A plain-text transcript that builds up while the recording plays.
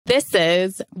This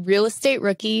is Real Estate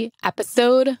Rookie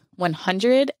episode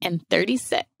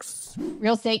 136.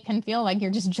 Real estate can feel like you're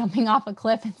just jumping off a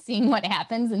cliff and seeing what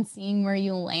happens and seeing where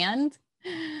you land.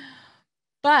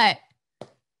 But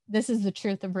this is the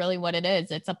truth of really what it is.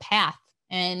 It's a path,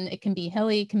 and it can be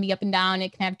hilly, it can be up and down,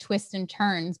 it can have twists and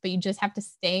turns, but you just have to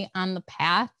stay on the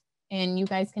path, and you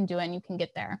guys can do it and you can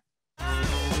get there.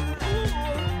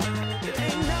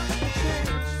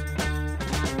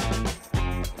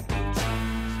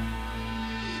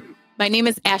 My name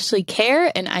is Ashley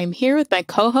Kehr, and I'm here with my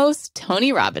co-host,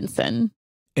 Tony Robinson.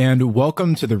 And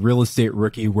welcome to the Real Estate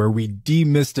Rookie, where we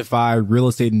demystify real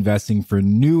estate investing for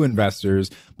new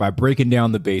investors by breaking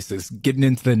down the basics, getting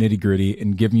into the nitty-gritty,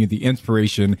 and giving you the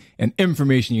inspiration and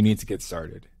information you need to get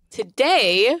started.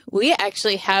 Today, we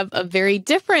actually have a very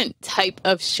different type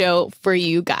of show for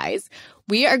you guys.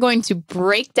 We are going to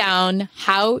break down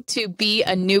how to be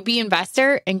a newbie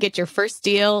investor and get your first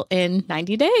deal in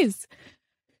 90 days.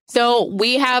 So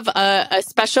we have a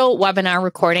special webinar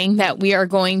recording that we are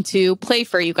going to play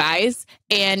for you guys,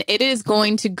 and it is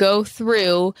going to go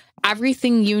through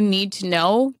everything you need to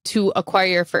know to acquire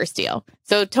your first deal.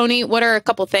 So Tony, what are a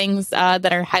couple things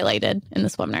that are highlighted in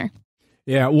this webinar?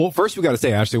 Yeah, well, first we got to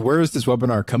say, Ashley, where is this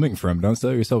webinar coming from? Don't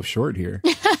sell yourself short here.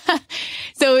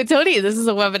 So, Tony, this is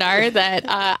a webinar that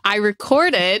I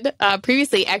recorded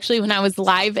previously, actually, when I was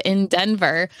live in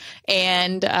Denver.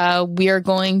 And we are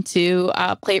going to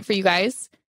play it for you guys.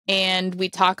 And we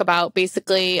talk about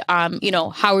basically, how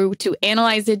to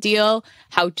analyze a deal,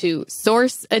 how to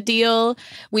source a deal.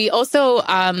 We also,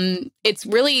 it's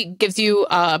really gives you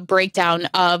a breakdown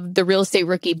of the Real Estate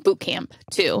Rookie Bootcamp,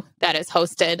 too, that is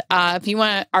hosted. If you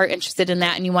are interested in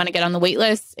that and you want to get on the wait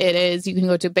list, you can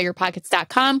go to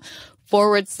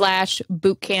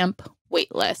BiggerPockets.com/bootcamp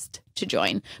waitlist to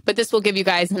join. But this will give you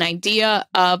guys an idea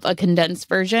of a condensed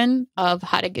version of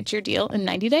how to get your deal in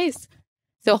 90 days.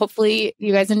 So hopefully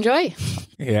you guys enjoy.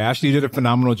 Yeah, Ashley, you did a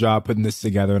phenomenal job putting this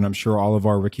together, and I'm sure all of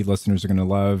our rookie listeners are going to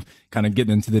love kind of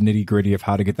getting into the nitty gritty of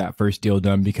how to get that first deal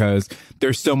done, because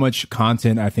there's so much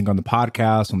content, I think, on the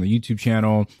podcast, on the YouTube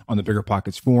channel, on the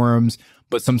BiggerPockets forums,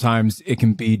 but sometimes it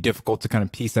can be difficult to kind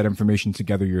of piece that information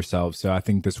together yourself. So I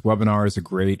think this webinar is a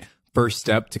great first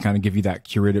step to kind of give you that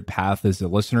curated path as a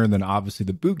listener. And then obviously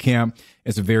the boot camp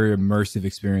is a very immersive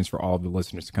experience for all of the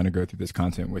listeners to kind of go through this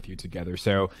content with you together.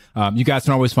 So you guys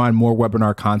can always find more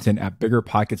webinar content at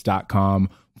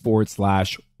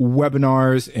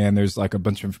biggerpockets.com/webinars. And there's like a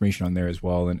bunch of information on there as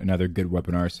well, and other good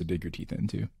webinars to dig your teeth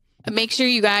into. Make sure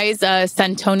you guys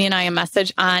send Tony and I a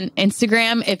message on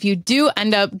Instagram if you do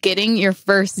end up getting your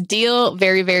first deal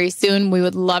very, very soon. We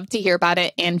would love to hear about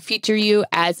it and feature you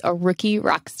as a Rookie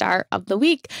Rockstar of the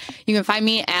Week. You can find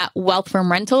me at Wealth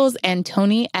from Rentals and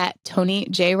Tony at Tony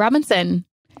J. Robinson.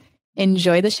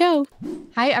 Enjoy the show.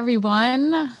 Hi,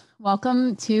 everyone.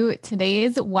 Welcome to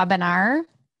today's webinar.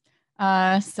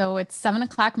 So it's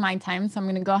 7:00 my time. So I'm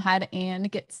going to go ahead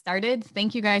and get started.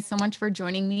 Thank you guys so much for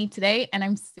joining me today. And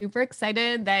I'm super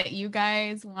excited that you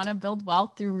guys want to build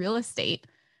wealth through real estate.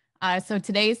 So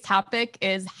today's topic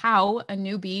is how a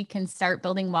newbie can start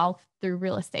building wealth through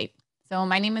real estate. So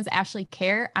my name is Ashley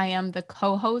Kehr. I am the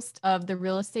co-host of the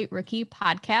Real Estate Rookie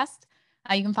podcast.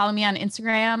 You can follow me on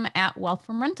Instagram at Wealth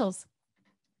from Rentals.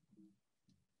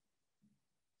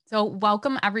 So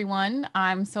welcome, everyone.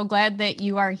 I'm so glad that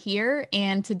you are here.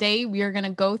 And today we are going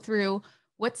to go through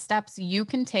what steps you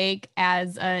can take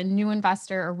as a new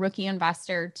investor, a rookie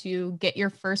investor, to get your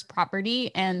first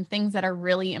property, and things that are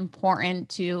really important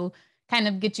to kind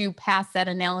of get you past that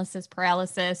analysis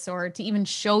paralysis, or to even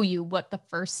show you what the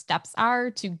first steps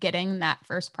are to getting that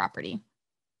first property.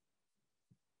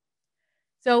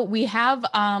 So we have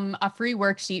a free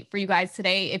worksheet for you guys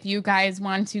today. If you guys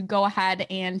want to go ahead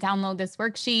and download this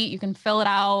worksheet, you can fill it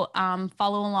out,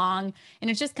 follow along. And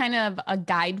it's just kind of a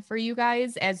guide for you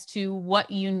guys as to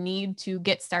what you need to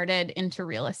get started into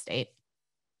real estate.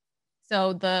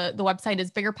 So the website is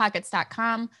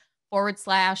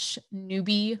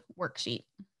BiggerPockets.com/newbie worksheet.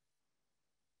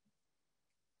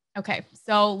 Okay,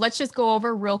 so let's just go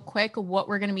over real quick what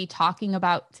we're going to be talking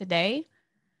about today.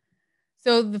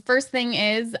 So the first thing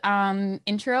is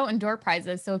intro and door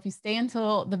prizes. So if you stay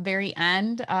until the very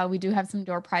end, we do have some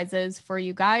door prizes for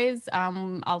you guys.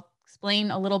 I'll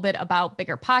explain a little bit about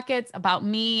BiggerPockets, about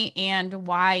me, and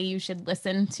why you should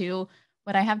listen to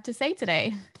what I have to say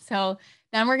today. So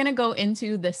then we're going to go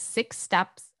into the 6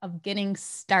 steps of getting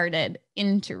started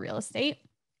into real estate.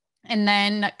 And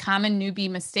then common newbie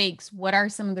mistakes. What are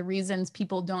some of the reasons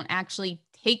people don't actually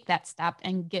take that step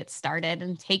and get started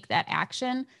and take that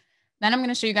action? Then I'm going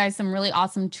to show you guys some really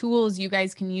awesome tools you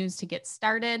guys can use to get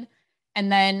started.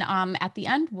 And then at the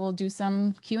end, we'll do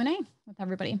some Q&A with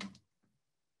everybody.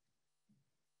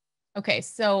 Okay,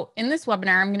 so in this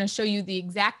webinar, I'm going to show you the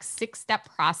exact 6-step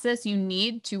process you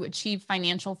need to achieve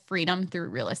financial freedom through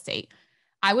real estate.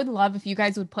 I would love if you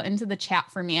guys would put into the chat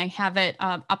for me. I have it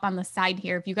up on the side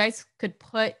here. If you guys could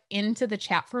put into the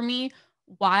chat for me,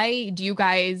 why do you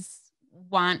guys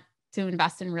want to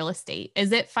invest in real estate?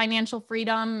 Is it financial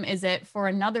freedom? Is it for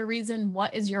another reason?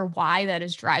 What is your why that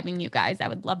is driving you guys? I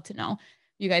would love to know.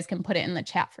 You guys can put it in the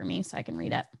chat for me so I can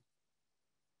read it.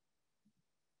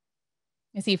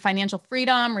 I see financial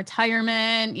freedom,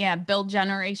 retirement. Yeah. Build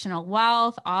generational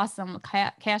wealth. Awesome.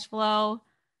 Cash flow.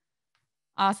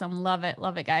 Awesome. Love it.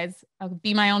 Love it, guys. I'll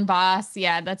be my own boss.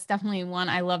 Yeah. That's definitely one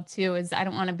I love too, is I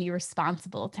don't want to be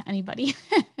responsible to anybody.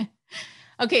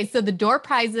 Okay. So the door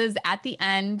prizes at the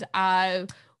end,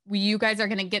 you guys are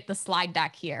going to get the slide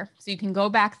deck here. So you can go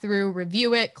back through,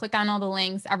 review it, click on all the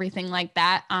links, everything like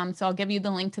that. So I'll give you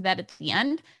the link to that at the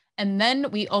end. And then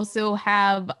we also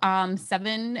have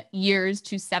 7 years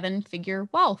to 7-figure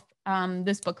wealth,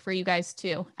 this book for you guys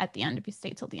too at the end, if you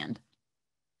stay till the end.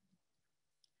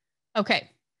 Okay,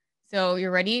 so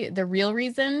you're ready? The real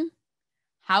reason.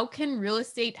 How can real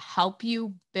estate help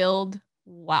you build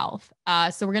wealth?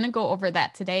 So we're going to go over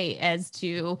that today as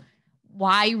to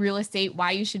why real estate,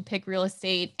 why you should pick real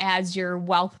estate as your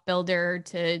wealth builder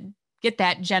to get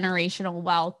that generational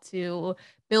wealth to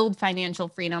build financial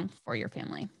freedom for your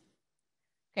family.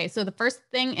 Okay, so the first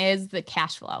thing is the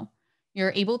cash flow.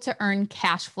 You're able to earn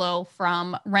cash flow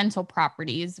from rental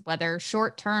properties, whether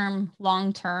short-term,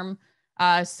 long-term.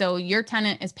 So your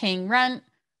tenant is paying rent,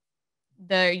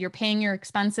 you're paying your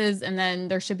expenses, and then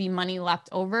there should be money left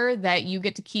over that you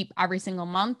get to keep every single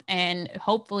month. And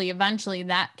hopefully, eventually,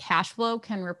 that cash flow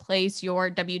can replace your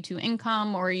W-2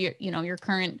 income or your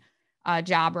current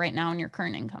job right now and your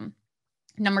current income.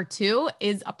 Number 2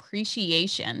 is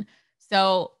appreciation.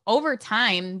 So over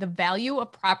time, the value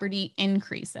of property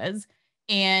increases,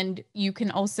 and you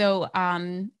can also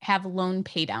have loan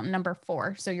pay down. Number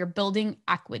 4. So you're building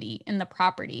equity in the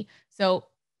property. So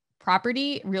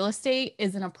property, real estate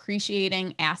is an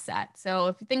appreciating asset. So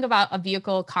if you think about a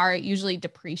vehicle, a car, it usually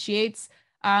depreciates.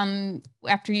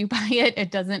 After you buy it, it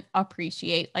doesn't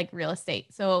appreciate like real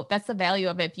estate. So that's the value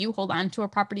of it. If you hold on to a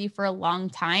property for a long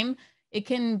time, it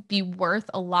can be worth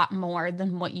a lot more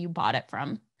than what you bought it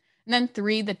from. And then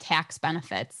 3, the tax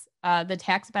benefits. The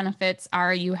tax benefits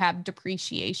are you have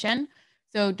depreciation.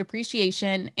 So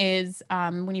depreciation is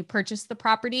when you purchase the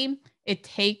property, it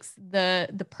takes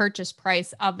the purchase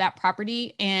price of that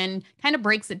property and kind of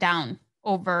breaks it down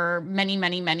over many,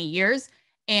 many, many years.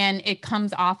 And it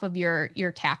comes off of your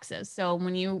taxes. So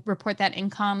when you report that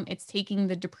income, it's taking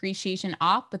the depreciation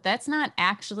off, but that's not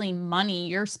actually money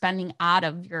you're spending out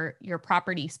of your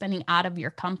property, spending out of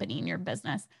your company and your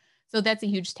business. So that's a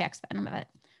huge tax benefit.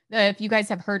 If you guys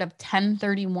have heard of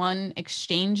 1031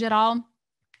 exchange at all,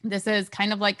 this is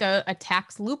kind of like a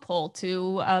tax loophole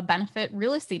to benefit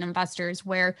real estate investors,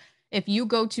 where if you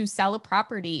go to sell a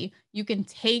property, you can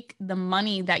take the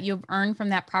money that you've earned from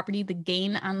that property, the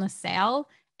gain on the sale,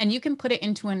 and you can put it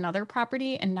into another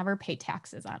property and never pay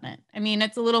taxes on it. I mean,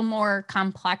 it's a little more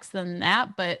complex than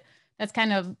that, but that's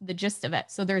kind of the gist of it.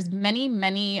 So there's many,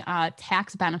 many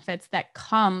tax benefits that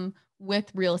come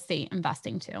with real estate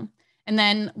investing too. And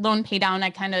then loan pay down, I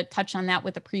kind of touched on that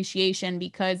with appreciation,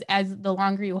 because as the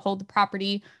longer you hold the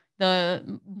property,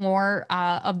 the more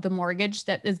of the mortgage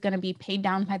that is going to be paid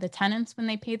down by the tenants when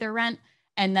they pay their rent.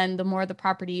 And then the more the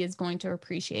property is going to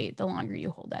appreciate the longer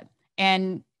you hold it.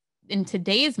 And in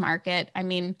today's market, I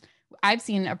mean, I've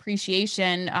seen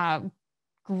appreciation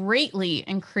greatly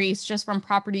increase just from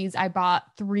properties I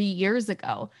bought 3 years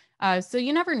ago. So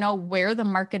you never know where the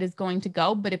market is going to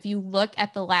go. But if you look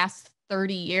at the last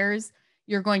 30 years,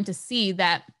 you're going to see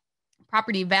that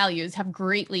property values have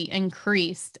greatly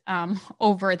increased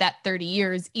over that 30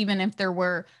 years, even if there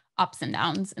were ups and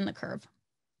downs in the curve.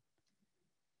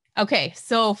 Okay,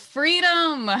 so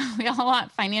freedom. We all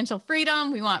want financial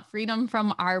freedom. We want freedom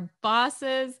from our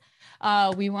bosses.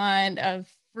 We want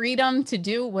freedom to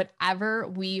do whatever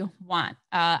we want.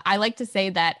 I like to say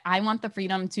that I want the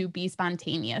freedom to be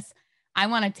spontaneous. I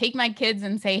want to take my kids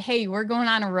and say, hey, we're going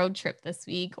on a road trip this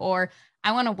week, or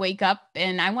I want to wake up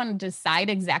and I want to decide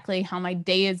exactly how my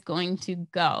day is going to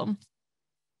go.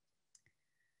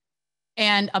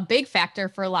 And a big factor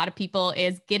for a lot of people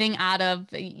is getting out of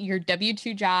your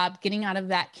W-2 job, getting out of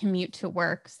that commute to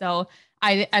work. So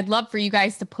I'd love for you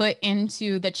guys to put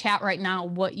into the chat right now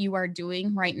what you are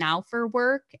doing right now for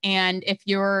work. And if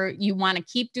you want to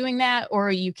keep doing that,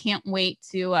 or you can't wait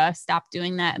to stop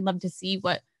doing that, I'd love to see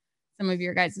what some of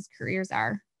your guys' careers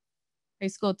are. High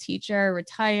school teacher,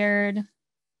 retired,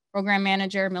 program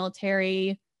manager,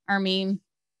 military, Army,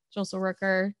 social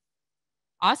worker.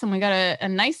 Awesome. We got a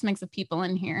nice mix of people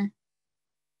in here.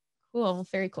 Cool.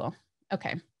 Very cool.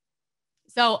 Okay.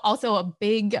 So also a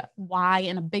big why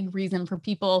and a big reason for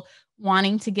people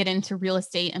wanting to get into real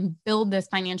estate and build this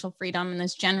financial freedom and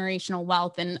this generational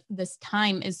wealth and this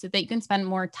time is so that you can spend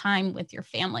more time with your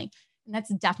family. And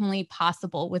that's definitely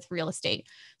possible with real estate.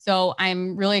 So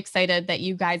I'm really excited that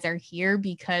you guys are here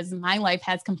because my life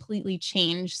has completely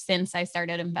changed since I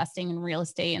started investing in real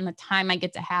estate and the time I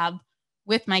get to have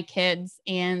with my kids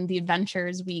and the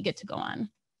adventures we get to go on.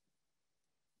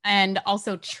 And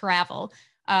also travel.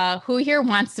 Who here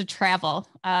wants to travel?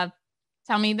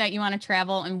 Tell me that you want to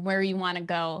travel and where you want to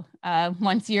go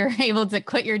once you're able to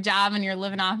quit your job and you're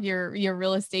living off your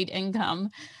real estate income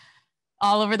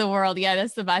all over the world. Yeah,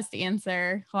 that's the best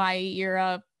answer. Hawaii,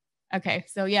 Europe. Okay,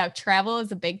 so yeah, travel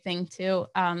is a big thing too,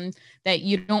 that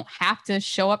you don't have to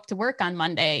show up to work on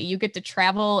Monday. You get to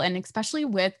travel, and especially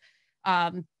with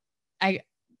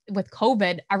with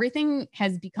COVID, everything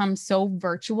has become so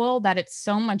virtual that it's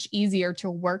so much easier to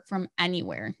work from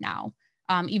anywhere now.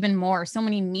 Even more, so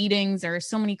many meetings or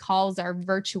so many calls are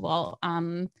virtual.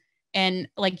 And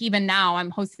like even now, I'm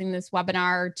hosting this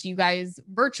webinar to you guys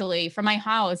virtually from my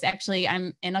house. Actually,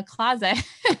 I'm in a closet.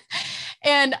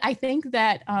 And I think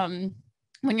that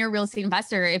when you're a real estate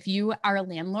investor, if you are a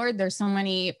landlord, there's so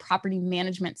many property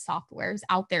management softwares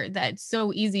out there that it's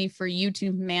so easy for you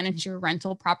to manage your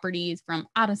rental properties from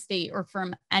out of state or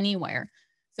from anywhere.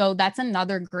 So that's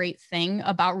another great thing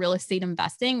about real estate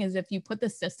investing is if you put the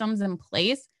systems in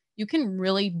place, you can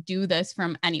really do this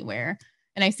from anywhere.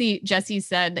 And I see Jesse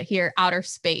said here, outer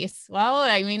space. Well,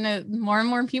 I mean, more and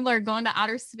more people are going to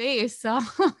outer space. So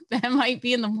that might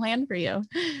be in the plan for you.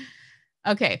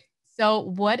 Okay. So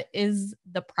what is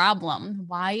the problem?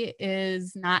 Why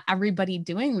is not everybody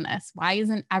doing this? Why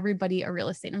isn't everybody a real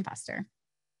estate investor?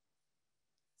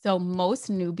 So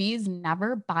most newbies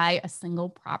never buy a single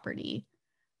property.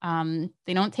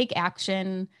 They don't take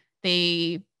action.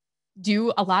 A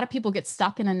lot of people get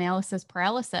stuck in analysis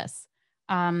paralysis.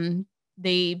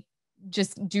 They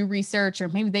just do research or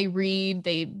maybe they read,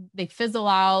 they fizzle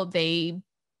out, they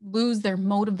lose their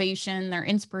motivation, their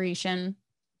inspiration.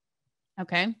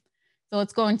 Okay. So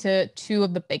let's go into two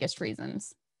of the biggest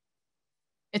reasons.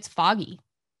 It's foggy.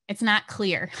 It's not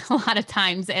clear a lot of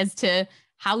times as to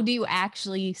how do you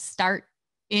actually start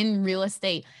in real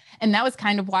estate. And that was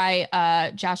kind of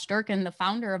why Josh Durkin, the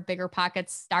founder of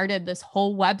BiggerPockets, started this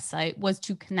whole website, was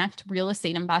to connect real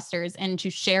estate investors and to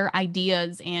share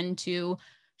ideas and to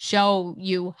show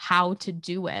you how to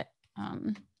do it.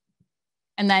 And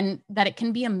then that it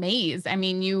can be a maze. I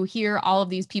mean, you hear all of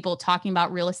these people talking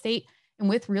about real estate. And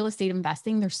with real estate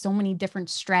investing, there's so many different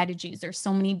strategies. There's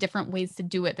so many different ways to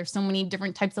do it. There's so many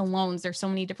different types of loans. There's so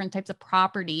many different types of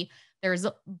property. There's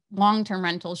long-term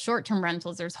rentals, short-term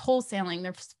rentals. There's wholesaling,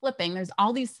 there's flipping. There's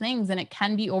all these things, and it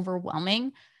can be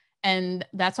overwhelming. And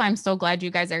that's why I'm so glad you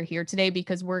guys are here today,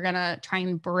 because we're going to try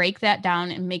and break that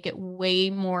down and make it way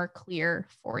more clear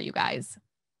for you guys.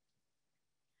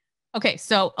 Okay,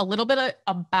 so a little bit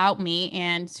about me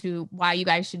and to why you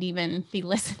guys should even be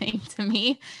listening to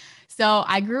me. So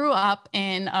I grew up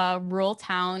in a rural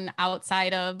town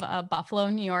outside of Buffalo,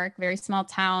 New York, very small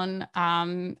town.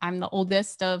 I'm the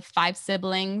oldest of 5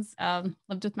 siblings,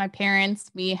 lived with my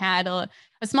parents. We had a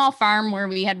small farm where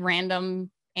we had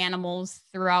random animals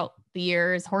throughout the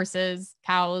years, horses,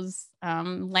 cows,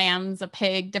 lambs, a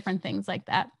pig, different things like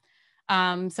that.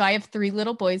 So I have 3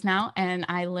 little boys now, and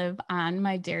I live on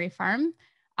my dairy farm.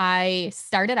 I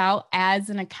started out as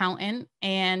an accountant,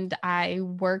 and I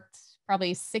worked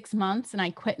probably 6 months, and I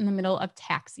quit in the middle of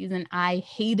tax season. I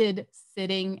hated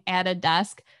sitting at a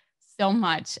desk so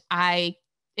much.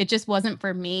 It just wasn't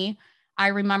for me. I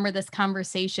remember this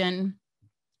conversation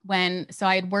so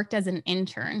I had worked as an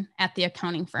intern at the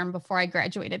accounting firm before I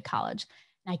graduated college.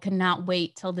 And I could not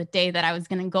wait till the day that I was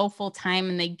going to go full time,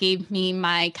 and they gave me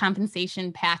my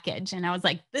compensation package. And I was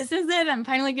like, this is it. I'm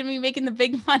finally going to be making the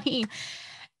big money.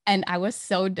 And I was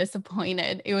so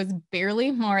disappointed. It was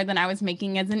barely more than I was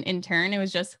making as an intern. It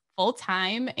was just full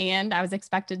time. And I was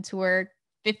expected to work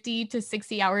 50 to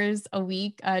 60 hours a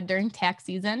week during tax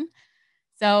season.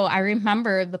 So I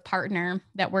remember the partner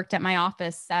that worked at my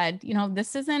office said,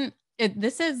 this isn't it.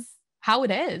 This is how it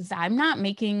is. I'm not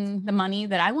making the money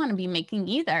that I want to be making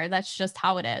either. That's just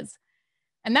how it is.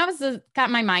 And that got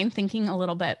my mind thinking a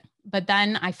little bit. But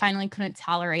then I finally couldn't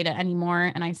tolerate it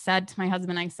anymore. And I said to my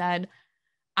husband,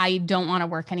 I don't want to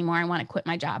work anymore. I want to quit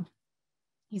my job.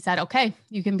 He said, okay,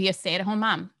 you can be a stay-at-home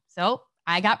mom. So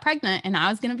I got pregnant and I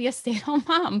was going to be a stay-at-home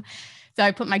mom. So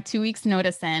I put my 2 weeks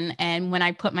notice in. And when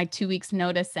I put my 2 weeks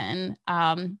notice in,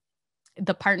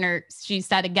 the partner, she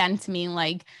said again to me,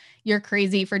 like, you're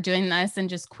crazy for doing this and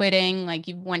just quitting. Like,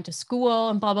 you went to school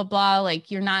and blah, blah, blah. Like,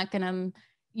 you're not going to,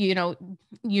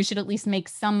 you should at least make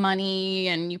some money,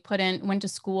 and you went to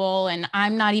school, and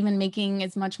I'm not even making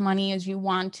as much money as you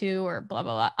want to, or blah,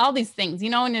 blah, blah, all these things,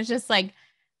 and it's just like,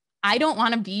 I don't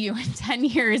want to be you in 10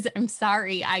 years. I'm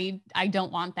sorry. I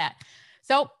don't want that.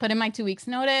 So put in my 2 weeks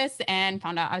notice and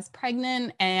found out I was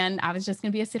pregnant, and I was just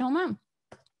going to be a sit-at-home mom.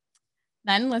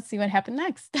 Then let's see what happened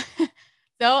next.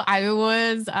 So I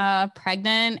was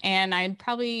pregnant, and I'd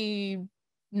probably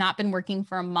not been working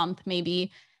for a month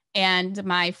maybe. And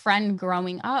my friend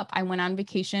growing up, I went on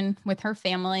vacation with her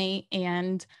family,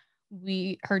 and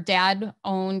her dad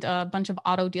owned a bunch of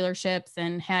auto dealerships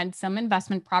and had some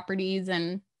investment properties,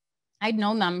 and I'd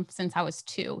known them since I was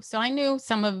 2. So I knew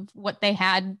some of what they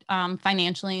had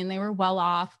financially, and they were well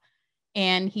off.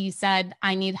 And he said,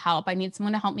 I need help. I need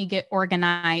someone to help me get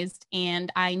organized,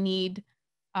 and I need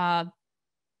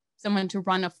someone to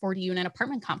run a 40-unit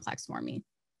apartment complex for me.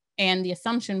 And the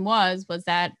assumption was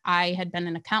that I had been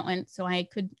an accountant, so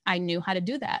I knew how to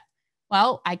do that.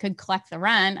 Well, I could collect the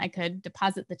rent, I could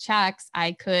deposit the checks,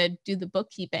 I could do the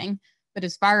bookkeeping. But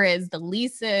as far as the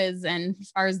leases and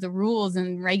as far as the rules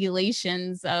and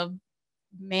regulations of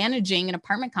managing an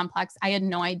apartment complex, I had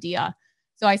no idea.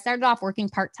 So I started off working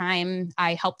part-time.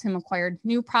 I helped him acquire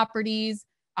new properties.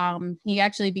 He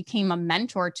actually became a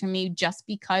mentor to me just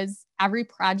because every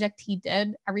project he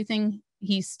did, everything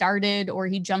he started or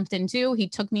he jumped into, he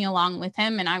took me along with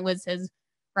him, and I was his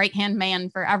right-hand man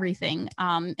for everything.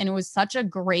 And it was such a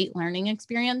great learning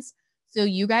experience. So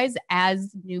you guys,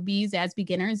 as newbies, as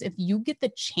beginners, if you get the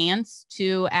chance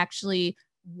to actually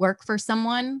work for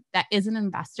someone that is an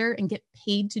investor and get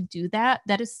paid to do that,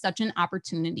 that is such an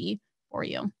opportunity for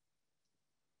you.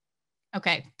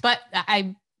 Okay, but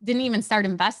I didn't even start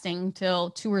investing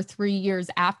till 2 or 3 years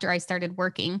after I started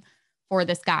working for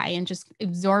this guy and just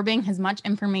absorbing as much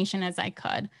information as I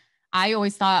could. I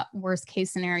always thought worst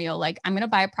case scenario, like, I'm going to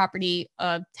buy a property,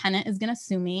 a tenant is going to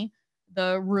sue me,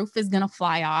 the roof is going to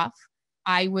fly off.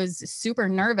 I was super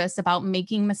nervous about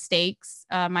making mistakes.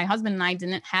 My husband and I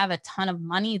didn't have a ton of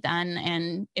money then.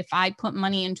 And if I put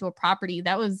money into a property,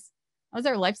 that was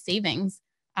our life savings.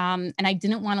 And I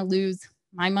didn't want to lose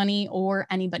my money or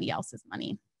anybody else's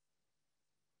money.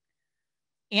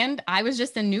 And I was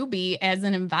just a newbie as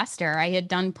an investor. I had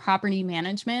done property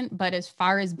management, but as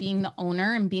far as being the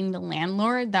owner and being the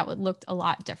landlord, that looked a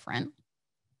lot different.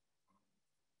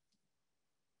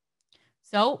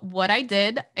 So what I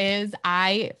did is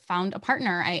I found a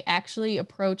partner. I actually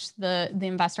approached the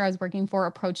investor I was working for,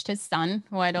 approached his son,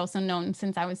 who I'd also known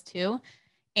since I was 2.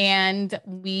 And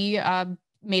we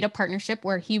made a partnership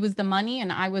where he was the money and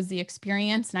I was the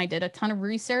experience. And I did a ton of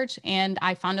research, and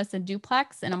I found us a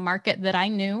duplex in a market that I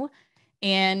knew.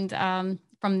 And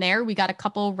from there, we got a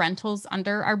couple rentals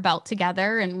under our belt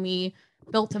together, and we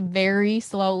built very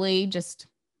slowly, just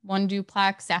one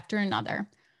duplex after another.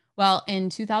 Well, in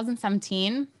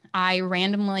 2017, I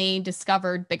randomly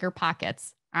discovered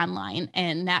BiggerPockets online,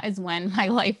 and that is when my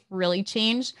life really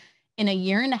changed. In a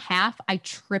year and a half, I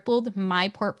tripled my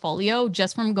portfolio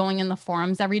just from going in the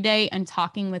forums every day and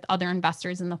talking with other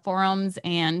investors in the forums,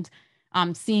 and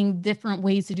seeing different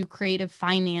ways to do creative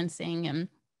financing and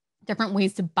different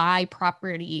ways to buy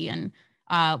property, and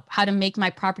how to make my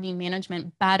property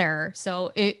management better.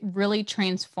 So it really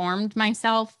transformed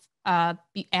myself as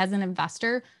an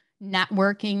investor,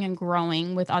 networking and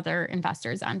growing with other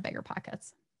investors on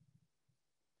BiggerPockets.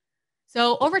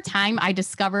 So over time, I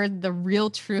discovered the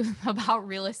real truth about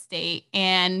real estate.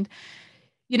 And,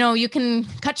 you can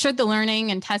cut short the learning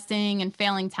and testing and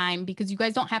failing time because you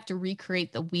guys don't have to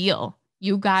recreate the wheel.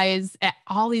 You guys,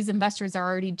 all these investors are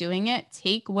already doing it.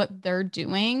 Take what they're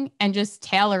doing and just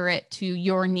tailor it to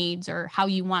your needs or how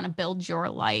you want to build your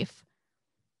life.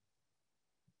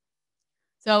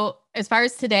 So as far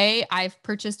as today, I've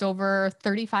purchased over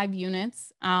 35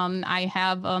 units. I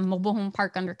have a mobile home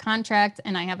park under contract,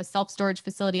 and I have a self-storage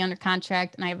facility under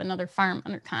contract, and I have another farm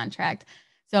under contract.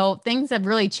 So things have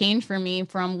really changed for me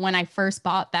from when I first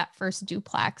bought that first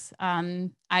duplex.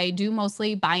 I do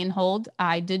mostly buy and hold.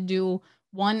 I did do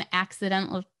one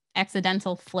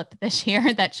accidental flip this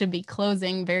year that should be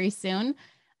closing very soon.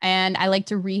 And I like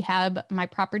to rehab my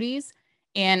properties.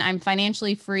 And I'm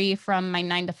financially free from my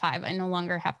 9 to 5. I no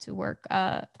longer have to work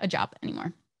a job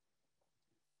anymore.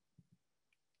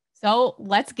 So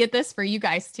let's get this for you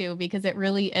guys too, because it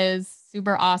really is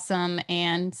super awesome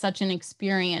and such an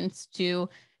experience to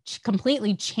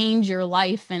completely change your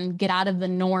life and get out of the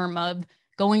norm of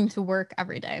going to work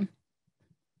every day.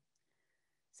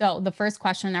 So the first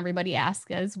question everybody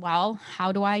asks is, well,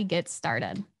 how do I get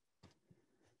started?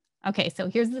 Okay, so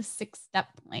here's the 6-step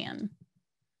plan.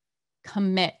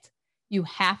 Commit. You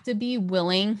have to be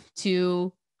willing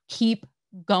to keep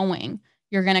going.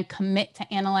 You're going to commit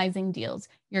to analyzing deals.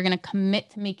 You're going to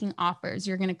commit to making offers.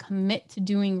 You're going to commit to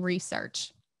doing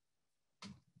research.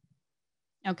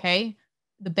 Okay.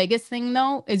 The biggest thing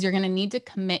though, is you're going to need to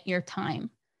commit your time.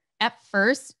 At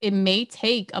first, it may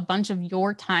take a bunch of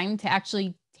your time to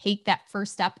actually take that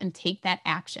first step and take that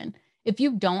action. If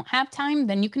you don't have time,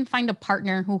 then you can find a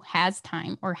partner who has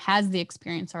time or has the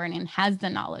experience already and has the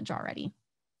knowledge already.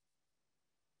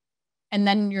 And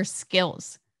then your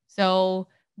skills. So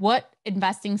what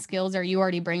investing skills are you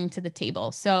already bringing to the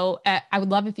table? So I would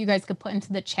love if you guys could put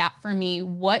into the chat for me,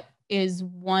 what is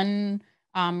one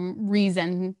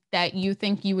reason that you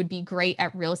think you would be great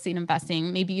at real estate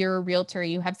investing? Maybe you're a realtor,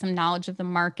 you have some knowledge of the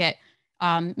market.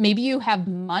 Maybe you have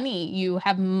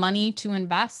money to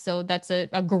invest. So that's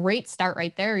a great start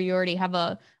right there. You already have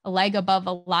a leg above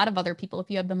a lot of other people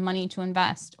if you have the money to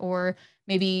invest. Or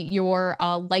maybe you're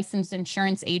a licensed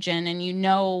insurance agent and you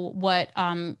know what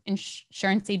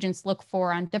insurance agents look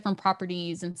for on different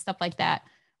properties and stuff like that.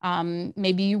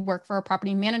 Maybe you work for a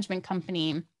property management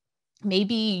company.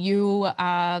 Maybe you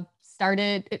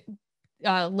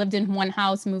lived in one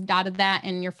house, moved out of that,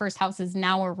 and your first house is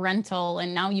now a rental,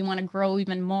 and now you want to grow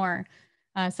even more.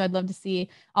 So I'd love to see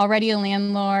already a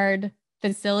landlord,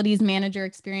 facilities manager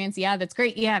experience. Yeah, that's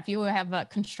great. Yeah, if you have a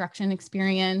construction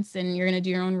experience and you're going to do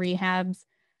your own rehabs,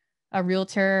 a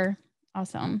realtor,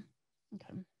 awesome.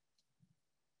 Okay.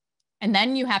 And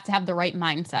then you have to have the right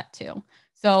mindset too.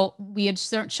 So we had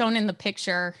shown in the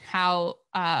picture how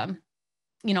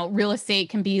real estate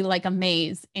can be like a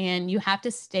maze, and you have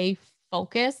to stay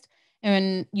focused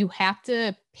and you have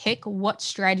to pick what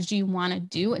strategy you want to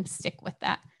do and stick with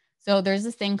that. So there's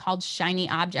this thing called shiny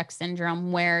object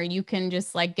syndrome where you can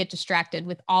just like get distracted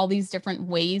with all these different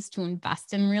ways to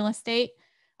invest in real estate.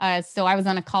 So I was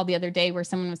on a call the other day where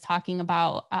someone was talking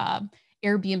about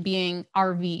Airbnb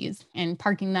RVs and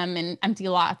parking them in empty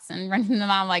lots and renting them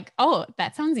out. I'm like, oh,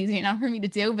 that sounds easy enough for me to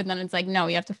do. But then it's like, no,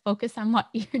 you have to focus on what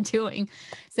you're doing.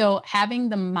 So having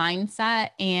the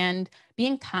mindset and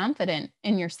being confident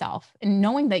in yourself and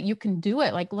knowing that you can do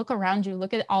it. Like look around you,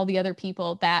 look at all the other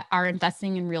people that are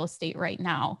investing in real estate right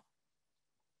now.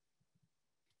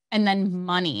 And then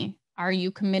money. Are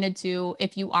you committed to,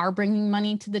 if you are bringing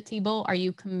money to the table, are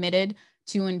you committed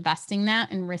to investing that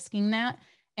and risking that?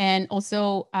 And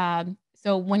also,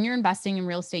 so when you're investing in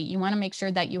real estate, you want to make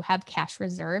sure that you have cash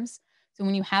reserves. So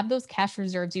when you have those cash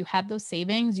reserves, you have those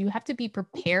savings, you have to be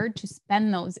prepared to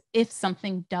spend those if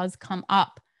something does come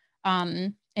up,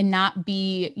 and not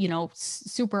be,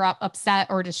 super upset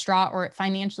or distraught or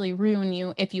financially ruin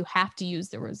you if you have to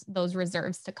use those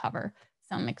reserves to cover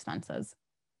some expenses.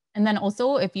 And then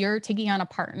also if you're taking on a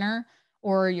partner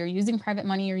or you're using private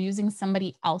money, you're using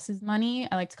somebody else's money.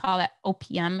 I like to call that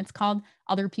OPM. It's called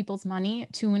other people's money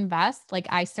to invest. Like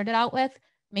I started out with,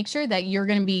 make sure that you're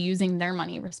going to be using their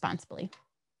money responsibly.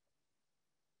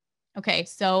 Okay.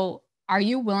 So are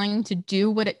you willing to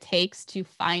do what it takes to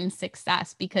find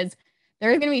success? Because there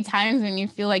are going to be times when you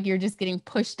feel like you're just getting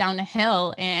pushed down a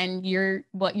hill, and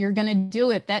what you're going to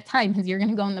do at that time is you're going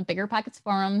to go in the BiggerPockets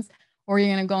forums, or you're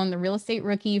going to go in the Real Estate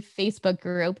Rookie Facebook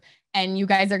group, and you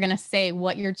guys are going to say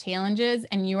what your challenge is,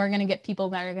 and you are going to get people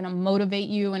that are going to motivate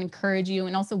you and encourage you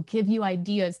and also give you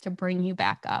ideas to bring you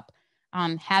back up.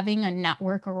 Having a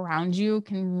network around you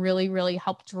can really, really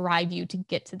help drive you to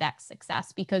get to that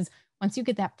success, because once you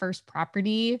get that first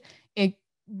property, it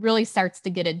really starts to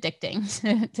get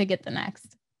addicting to get the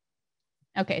next.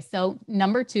 Okay, so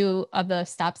number 2 of the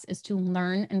steps is to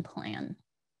learn and plan.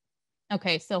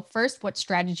 Okay, so first, what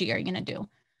strategy are you going to do?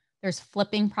 There's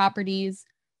flipping properties,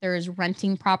 there's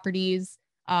renting properties,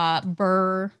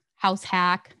 BRRRR, house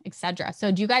hack, etc.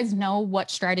 So do you guys know what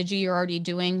strategy you're already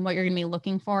doing, what you're going to be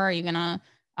looking for? Are you going to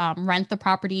rent the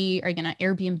property? Are you going to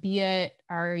Airbnb it?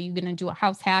 Are you going to do a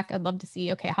house hack? I'd love to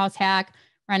see, okay, house hack,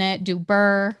 rent it, do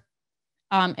BRRRR.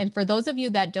 And for those of you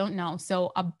that don't know,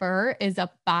 so a BRRRR is you're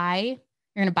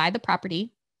going to buy the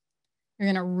property,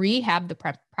 you're going to rehab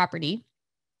the property,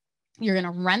 you're going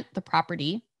to rent the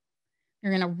property,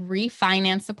 you're going to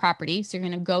refinance the property. So you're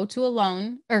going to go to a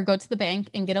loan or go to the bank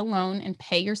and get a loan and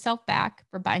pay yourself back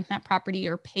for buying that property,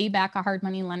 or pay back a hard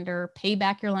money lender, pay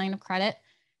back your line of credit.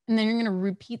 And then you're going to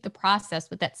repeat the process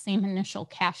with that same initial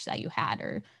cash that you had,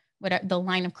 or whatever the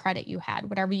line of credit you had,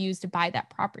 whatever you used to buy that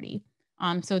property.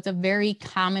 So it's a very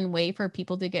common way for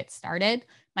people to get started.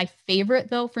 My favorite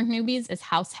though for newbies is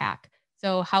house hack.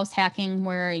 So house hacking,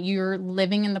 where you're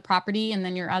living in the property and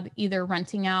then you're either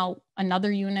renting out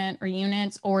another unit or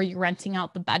units, or you're renting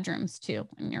out the bedrooms too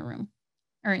in your room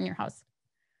or in your house.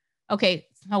 Okay,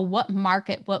 so what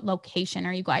market, what location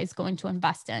are you guys going to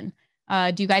invest in?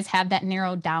 Do you guys have that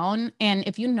narrowed down? And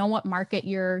if you know what market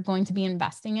you're going to be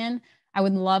investing in, I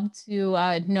would love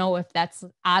to know if that's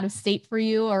out of state for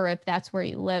you or if that's where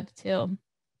you live too.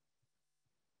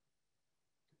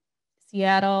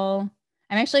 Seattle.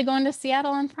 I'm actually going to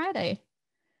Seattle on Friday.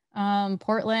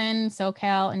 Portland,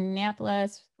 SoCal,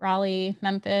 Indianapolis, Raleigh,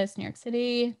 Memphis, New York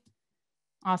City.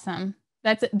 Awesome.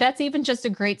 That's even just a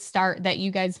great start that you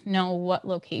guys know what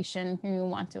location you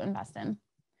want to invest in.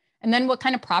 And then what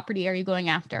kind of property are you going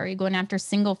after? Are you going after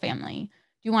single family?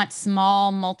 Do you want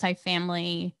small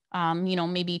multifamily,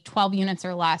 maybe 12 units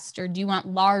or less? Or do you want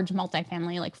large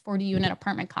multifamily, like 40 unit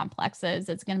apartment complexes?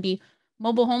 It's going to be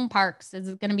mobile home parks. Is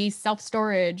it going to be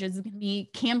self-storage? Is it going to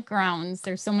be campgrounds?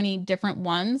 There's so many different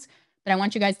ones, but I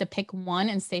want you guys to pick one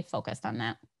and stay focused on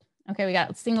that. Okay, we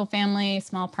got single family,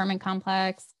 small apartment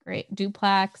complex, great,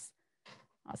 duplex.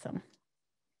 Awesome.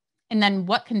 And then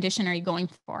what condition are you going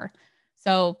for?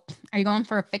 So are you going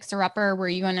for a fixer-upper where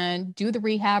you're going to do the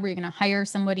rehab? Or you're going to hire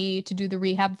somebody to do the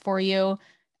rehab for you?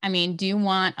 I mean, do you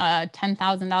want a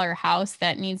 $10,000 house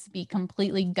that needs to be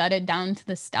completely gutted down to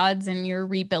the studs and you're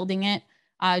rebuilding it?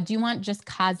 Do you want just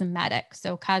cosmetic?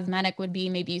 So cosmetic would be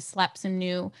maybe you slap some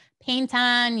new paint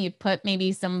on, you put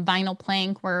maybe some vinyl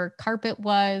plank where carpet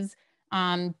was,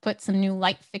 put some new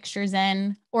light fixtures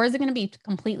in, or is it going to be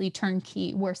completely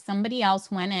turnkey where somebody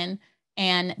else went in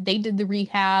and they did the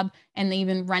rehab and they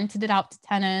even rented it out to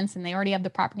tenants and they already have the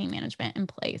property management in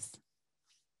place?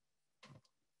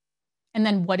 And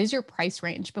then what is your price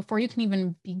range? Before you can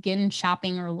even begin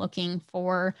shopping or looking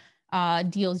for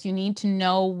deals, you need to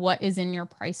know what is in your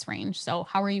price range. So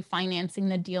how are you financing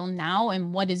the deal now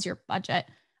and what is your budget?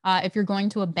 If you're going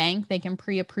to a bank, they can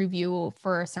pre-approve you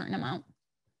for a certain amount.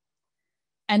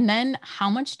 And then how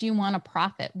much do you want to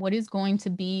profit? What is going to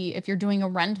be, if you're doing a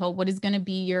rental, what is going to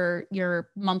be your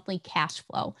monthly cash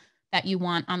flow that you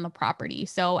want on the property?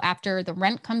 So after the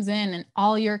rent comes in and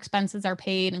all your expenses are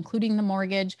paid, including the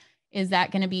mortgage, is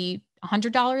that going to be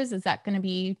 $100? Is that going to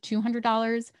be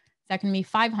 $200? Is that going to be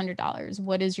 $500?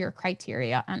 What is your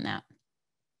criteria on that?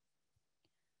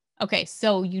 Okay,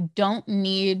 so you don't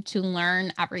need to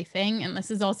learn everything. And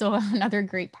this is also another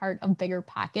great part of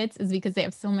BiggerPockets is because they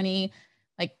have so many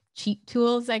like cheat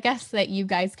tools, I guess, that you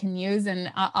guys can use.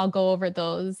 And I'll go over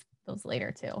those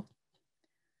later too.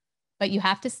 But you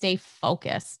have to stay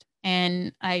focused.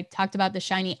 And I talked about the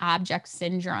shiny object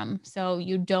syndrome. So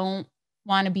you don't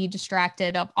want to be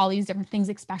distracted of all these different things,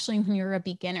 especially when you're a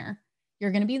beginner. You're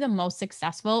going to be the most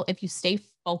successful if you stay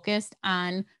focused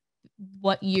on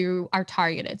what you are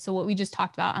targeted. So what we just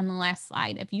talked about on the last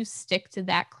slide, if you stick to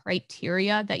that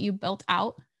criteria that you built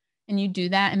out and you do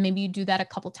that, and maybe you do that a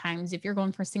couple times. If you're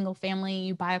going for single family,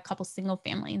 you buy a couple single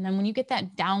family. And then when you get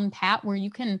that down pat where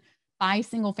you can buy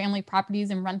single family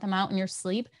properties and rent them out in your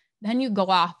sleep, then you go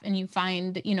off and you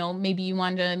find, maybe you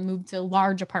want to move to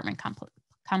large apartment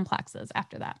complexes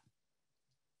after that.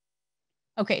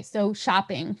 Okay, so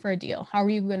shopping for a deal. How are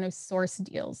you going to source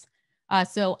deals?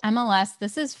 So MLS,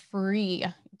 this is free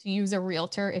to use a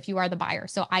realtor if you are the buyer.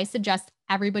 So I suggest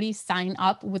everybody sign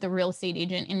up with a real estate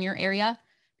agent in your area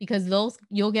because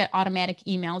you'll get automatic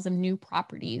emails of new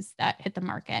properties that hit the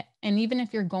market. And even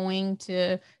if you're going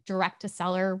to direct to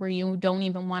seller where you don't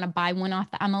even want to buy one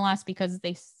off the MLS because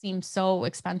they seem so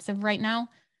expensive right now,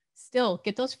 still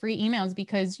get those free emails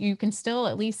because you can still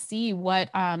at least see what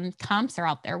comps are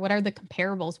out there. What are the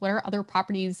comparables? What are other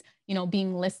properties,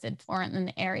 being listed for in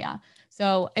the area?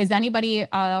 So is anybody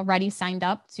already signed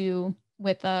up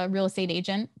with a real estate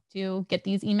agent to get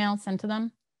these emails sent to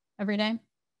them every day?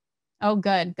 Oh,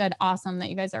 good. Awesome that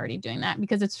you guys are already doing that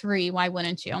because it's free. Why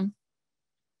wouldn't you?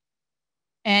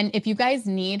 And if you guys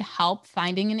need help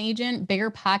finding an agent,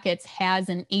 BiggerPockets has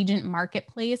an agent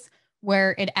marketplace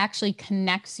where it actually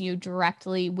connects you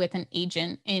directly with an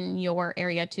agent in your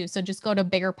area too. So just go to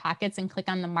BiggerPockets and click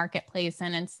on the marketplace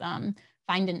and it's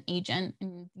find an agent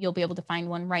and you'll be able to find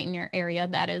one right in your area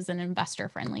that is an investor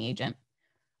friendly agent.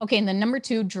 Okay, and then number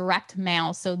 2, direct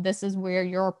mail. So this is where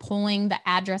you're pulling the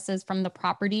addresses from the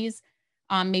properties,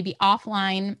 maybe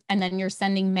offline, and then you're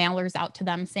sending mailers out to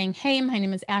them saying, hey, my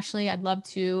name is Ashley. I'd love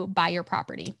to buy your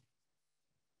property.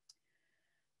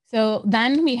 So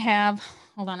then we have,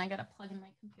 hold on, I got to plug in my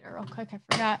computer real quick. I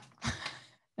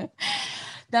forgot.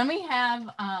 Then we have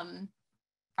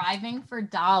driving for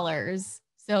dollars.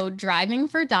 So driving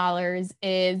for dollars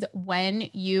is when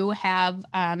you have,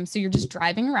 so you're just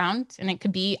driving around and it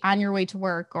could be on your way to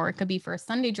work or it could be for a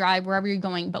Sunday drive, wherever you're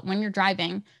going. But when you're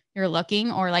driving, you're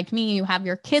looking, or like me, you have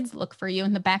your kids look for you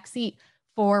in the back seat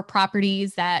for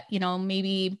properties that,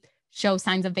 maybe show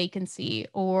signs of vacancy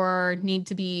or need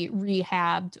to be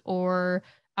rehabbed, or,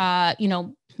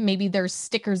 maybe there's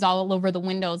stickers all over the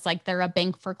windows like they're a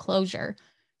bank foreclosure.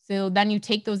 So then you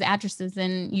take those addresses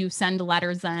and you send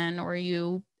letters in, or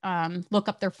you look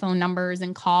up their phone numbers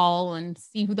and call and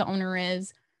see who the owner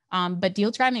is. But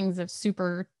deal driving is a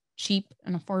super cheap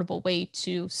and affordable way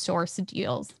to source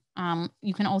deals.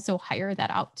 You can also hire that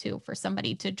out too for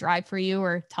somebody to drive for you,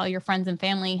 or tell your friends and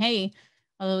family, hey,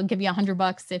 I'll give you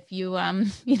 $100 if you,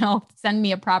 send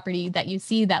me a property that you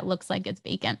see that looks like it's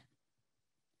vacant.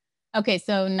 Okay,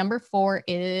 so number 4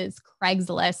 is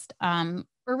Craigslist,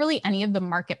 or really any of the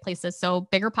marketplaces. So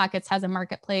BiggerPockets has a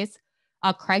marketplace.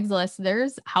 Craigslist,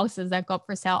 there's houses that go up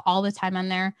for sale all the time on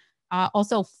there.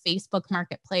 Also, Facebook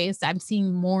Marketplace, I'm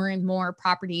seeing more and more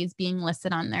properties being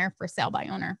listed on there for sale by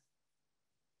owner.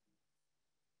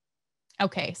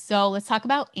 Okay, so let's talk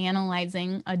about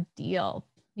analyzing a deal,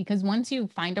 because once you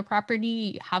find a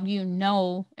property, how do you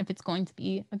know if it's going to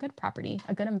be a good property,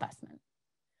 a good investment?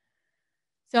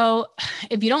 So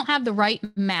if you don't have the right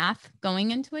math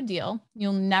going into a deal,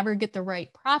 you'll never get the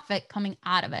right profit coming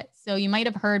out of it. So you might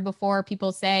have heard before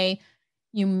people say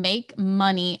you make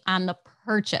money on the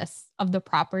purchase of the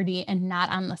property and not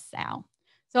on the sale.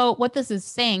 So what this is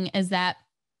saying is that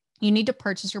you need to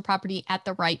purchase your property at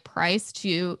the right price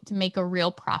to make a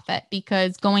real profit,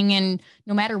 because going in,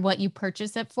 no matter what you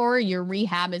purchase it for, your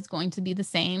rehab is going to be the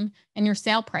same and your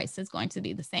sale price is going to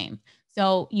be the same.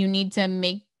 So you need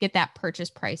to get that purchase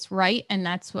price right. And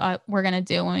that's what we're going to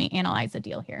do when we analyze a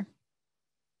deal here.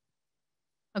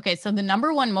 Okay, so the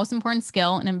number one most important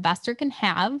skill an investor can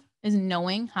have is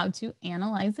knowing how to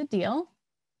analyze a deal.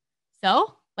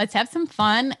 So let's have some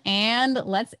fun and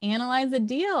let's analyze a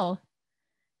deal.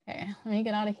 Okay, let me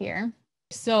get out of here.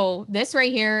 So this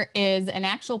right here is an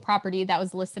actual property that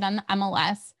was listed on the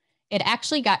MLS. It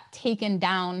actually got taken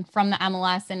down from the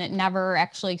MLS and it never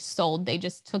actually sold. They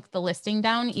just took the listing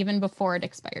down even before it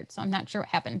expired. So I'm not sure what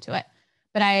happened to it,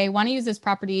 but I want to use this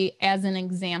property as an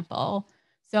example.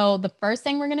 So the first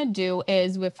thing we're going to do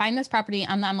is we find this property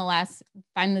on the MLS,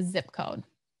 find the zip code.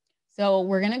 So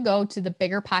we're going to go to the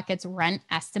BiggerPockets rent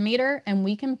estimator and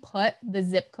we can put the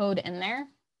zip code in there.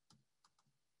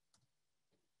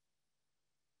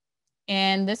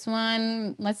 And this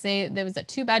one, let's say there was a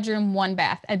 2-bedroom, 1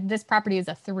 bath. This property is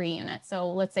a 3-unit.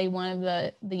 So let's say one of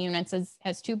the units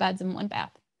has 2 beds and 1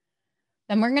 bath.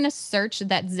 Then we're going to search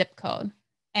that zip code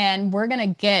and we're going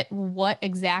to get what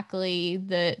exactly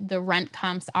the rent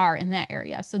comps are in that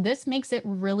area. So this makes it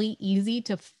really easy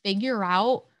to figure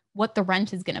out what the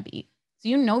rent is going to be. So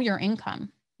you know your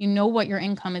income. You know what your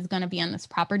income is going to be on this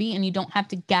property and you don't have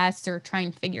to guess or try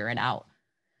and figure it out.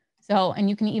 So, and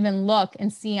you can even look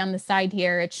and see on the side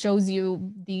here, it shows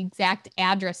you the exact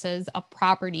addresses of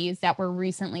properties that were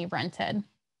recently rented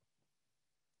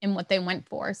and what they went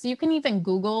for. So you can even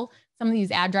Google some of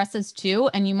these addresses too,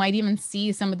 and you might even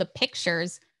see some of the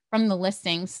pictures from the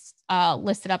listings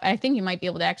listed up. I think you might be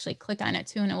able to actually click on it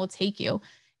too, and it will take you.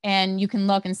 And you can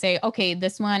look and say, okay,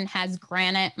 this one has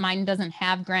granite. Mine doesn't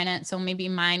have granite, so maybe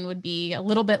mine would be a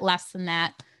little bit less than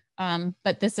that.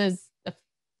 But this is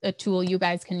a tool you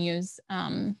guys can use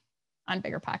on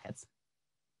BiggerPockets.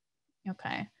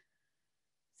 Okay.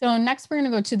 So next we're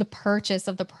going to go to the purchase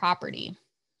of the property.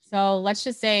 So let's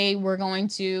just say we're going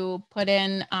to put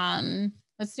in,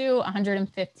 let's do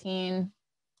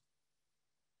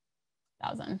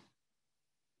 115,000.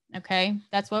 Okay.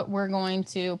 That's what we're going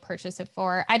to purchase it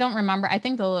for. I don't remember. I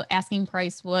think the asking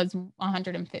price was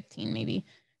 115 maybe.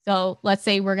 So let's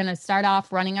say we're going to start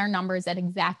off running our numbers at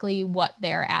exactly what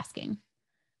they're asking.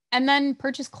 And then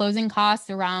purchase closing costs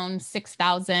around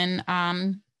 6,000.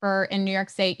 For in New York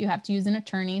State, you have to use an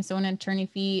attorney, so an attorney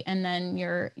fee, and then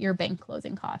your bank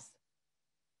closing costs.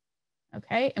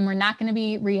 Okay, and we're not going to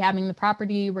be rehabbing the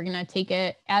property. We're going to take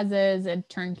it as is, a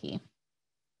turnkey.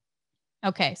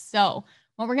 Okay, so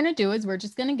what we're going to do is we're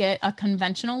just going to get a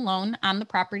conventional loan on the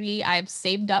property. I've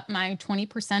saved up my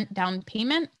 20% down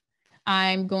payment.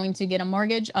 I'm going to get a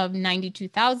mortgage of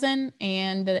 $92,000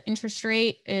 and the interest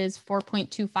rate is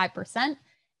 4.25%.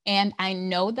 And I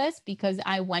know this because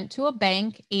I went to a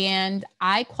bank and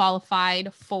I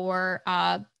qualified for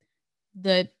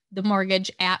the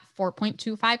mortgage at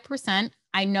 4.25%.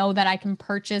 I know that I can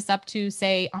purchase up to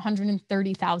say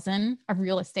 $130,000 of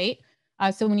real estate.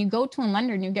 So when you go to a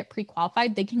lender and you get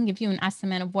pre-qualified, they can give you an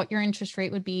estimate of what your interest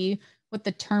rate would be, what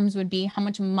the terms would be, how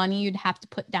much money you'd have to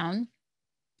put down.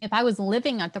 If I was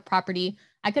living at the property,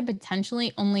 I could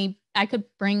potentially I could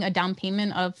bring a down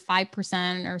payment of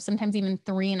 5% or sometimes even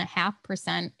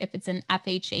 3.5% if it's an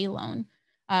FHA loan.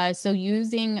 So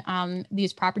using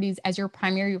these properties as your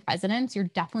primary residence, you're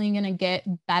definitely going to get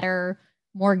better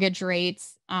mortgage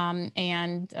rates,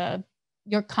 and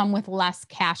you'll come with less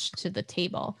cash to the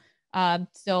table.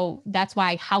 So that's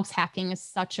why house hacking is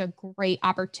such a great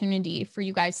opportunity for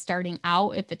you guys starting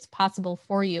out, if it's possible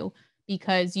for you,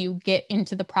 because you get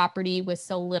into the property with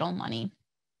so little money.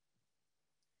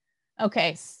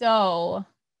 Okay, so,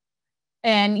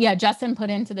 and yeah, Justin put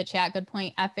into the chat, good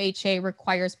point. FHA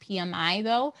requires PMI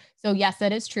though. So yes,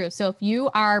 that is true. So if you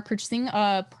are purchasing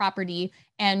a property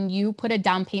and you put a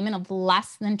down payment of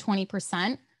less than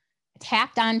 20%,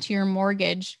 tacked onto your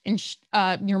mortgage,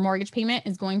 your mortgage payment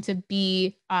is going to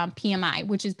be PMI,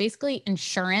 which is basically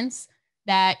insurance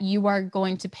that you are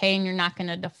going to pay and you're not going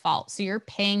to default. So you're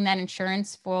paying that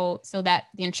insurance so that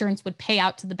the insurance would pay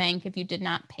out to the bank if you did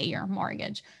not pay your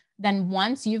mortgage. Then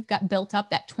once you've got built up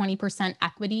that 20%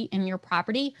 equity in your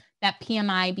property, that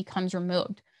PMI becomes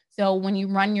removed. So when you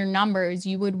run your numbers,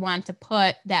 you would want to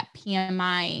put that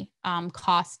PMI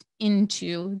cost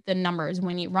into the numbers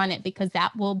when you run it, because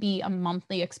that will be a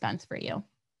monthly expense for you.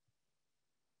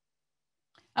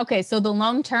 Okay, so the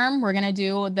long term, we're going to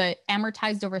do the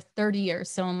amortized over 30 years.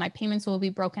 So my payments will be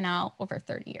broken out over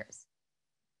 30 years.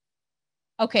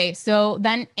 Okay, so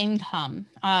then income.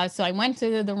 So I went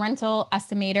to the rental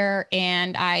estimator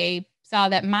and I saw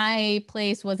that my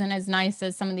place wasn't as nice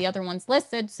as some of the other ones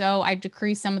listed. So I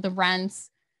decreased some of the rents.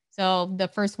 So the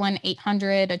first one,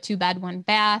 800, a 2-bed,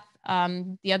 1-bath.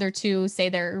 The other two say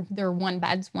they're 1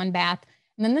 beds, 1 bath.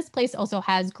 And then this place also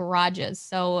has garages.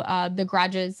 So the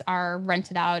garages are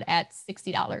rented out at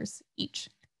 $60 each.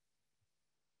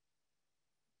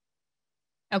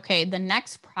 Okay, the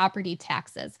next, property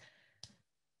taxes.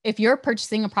 If you're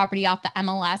purchasing a property off the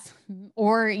MLS,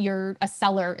 or you're a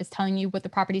seller is telling you what the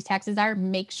property taxes are,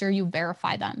 make sure you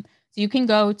verify them. So you can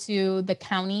go to the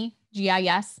county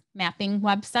GIS mapping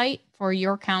website for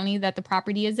your county that the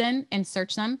property is in and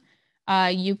search them.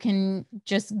 You can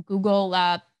just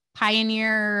Google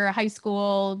Pioneer High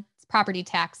School property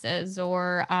taxes,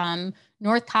 or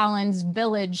North Collins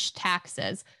Village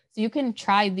taxes. So you can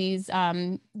try these,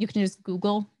 you can just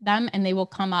Google them and they will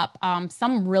come up.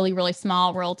 Some really, really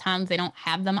small rural towns, they don't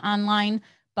have them online,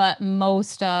 but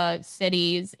most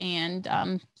cities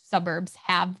and suburbs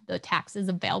have the taxes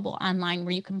available online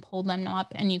where you can pull them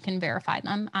up and you can verify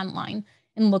them online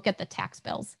and look at the tax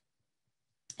bills.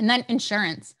 And then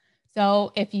insurance.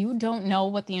 So if you don't know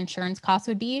what the insurance cost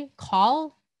would be,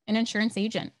 call an insurance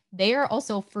agent. They are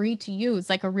also free to use,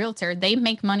 like a realtor. They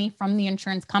make money from the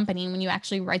insurance company when you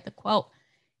actually write the quote.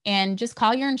 And just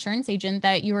call your insurance agent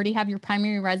that you already have your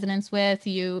primary residence with,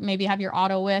 you maybe have your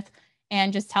auto with,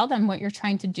 and just tell them what you're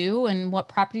trying to do and what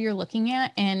property you're looking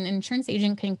at. And an insurance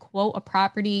agent can quote a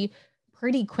property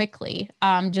pretty quickly,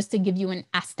 just to give you an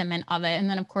estimate of it. And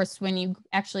then of course, when you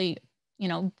actually,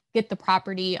 get the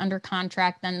property under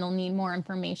contract, then they'll need more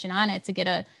information on it to get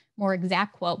a more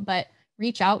exact quote. But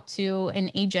reach out to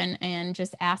an agent and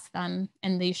just ask them,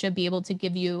 and they should be able to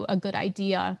give you a good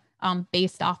idea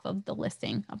based off of the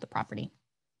listing of the property.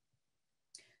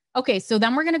 Okay, so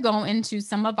then we're going to go into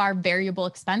some of our variable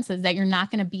expenses that you're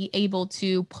not going to be able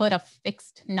to put a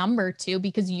fixed number to,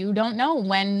 because you don't know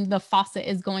when the faucet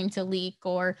is going to leak,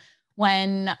 or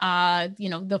when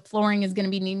the flooring is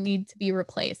going to need to be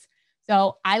replaced.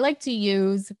 So I like to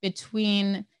use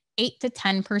between 8 to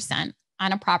 10%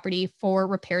 on a property for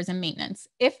repairs and maintenance.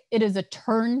 If it is a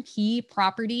turnkey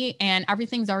property and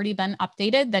everything's already been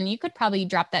updated, then you could probably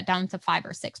drop that down to 5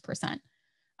 or 6%.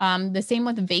 The same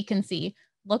with vacancy.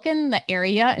 Look in the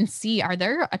area and see, are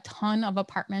there a ton of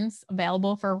apartments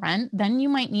available for rent? Then you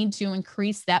might need to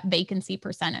increase that vacancy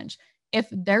percentage. If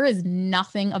there is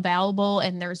nothing available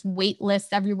and there's wait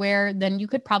lists everywhere, then you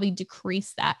could probably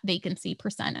decrease that vacancy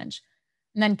percentage.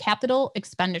 And then capital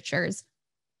expenditures.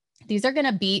 These are going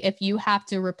to be if you have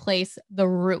to replace the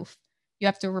roof, you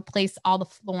have to replace all the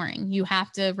flooring, you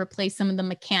have to replace some of the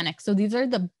mechanics. So these are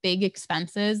the big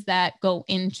expenses that go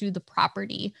into the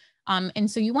property.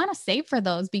 And so you want to save for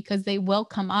those because they will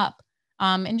come up.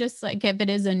 And just like if it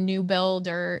is a new build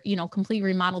or, complete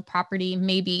remodeled property,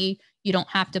 maybe you don't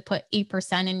have to put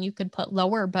 8% and you could put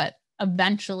lower, but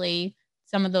eventually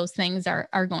some of those things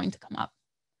are going to come up.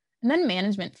 And then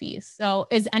management fees. So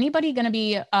is anybody going to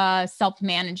be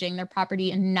self-managing their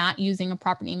property and not using a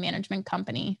property management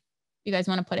company? You guys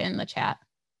want to put it in the chat?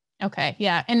 Okay.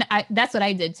 Yeah. And that's what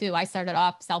I did too. I started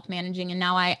off self-managing and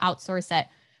now I outsource it.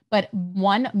 But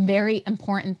one very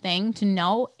important thing to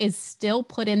know is still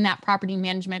put in that property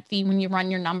management fee when you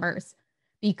run your numbers,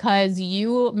 because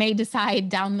you may decide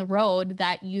down the road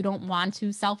that you don't want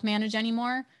to self-manage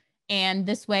anymore. And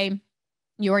this way,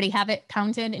 you already have it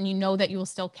counted and you know that you will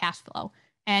still cash flow.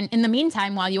 And in the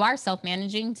meantime, while you are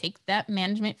self-managing, take that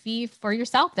management fee for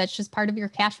yourself. That's just part of your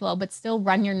cash flow, but still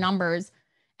run your numbers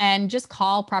and just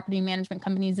call property management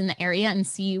companies in the area and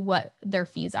see what their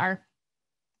fees are.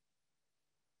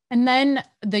 And then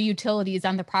the utilities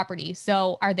on the property.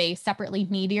 So are they separately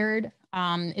metered?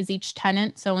 Is each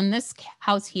tenant? So in this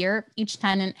house here, each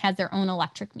tenant has their own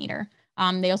electric meter.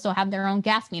 They also have their own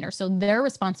gas meter. So they're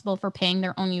responsible for paying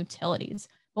their own utilities.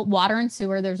 But water and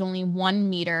sewer, there's only one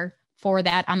meter for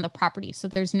that on the property. So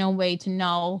there's no way to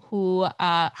know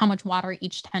how much water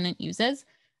each tenant uses.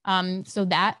 So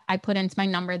that I put into my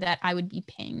number that I would be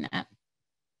paying that.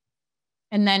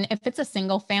 And then if it's a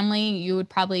single family, you would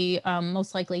probably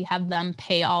most likely have them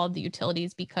pay all of the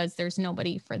utilities because there's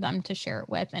nobody for them to share it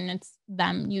with and it's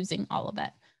them using all of it.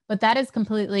 But that is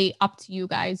completely up to you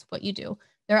guys what you do.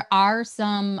 There are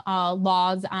some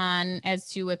laws on as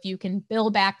to if you can bill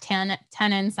back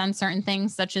tenants on certain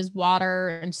things such as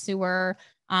water and sewer.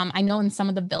 I know in some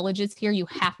of the villages here, you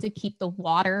have to keep the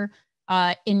water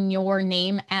in your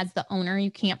name as the owner.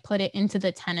 You can't put it into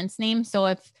the tenant's name. So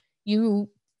if you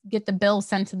get the bill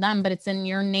sent to them, but it's in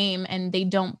your name and they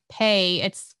don't pay,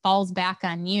 it falls back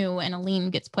on you and a lien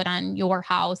gets put on your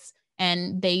house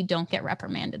and they don't get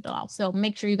reprimanded at all. So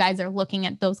make sure you guys are looking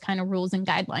at those kind of rules and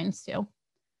guidelines too.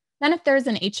 Then if there's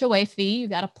an HOA fee, you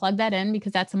got to plug that in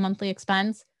because that's a monthly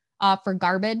expense. For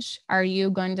garbage, are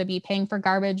you going to be paying for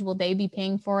garbage? Will they be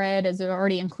paying for it? Is it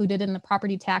already included in the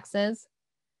property taxes?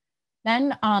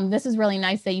 Then this is really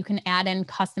nice that you can add in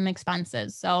custom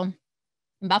expenses. So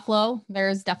in Buffalo,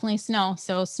 there's definitely snow.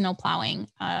 So snow plowing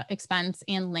expense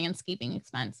and landscaping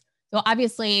expense. So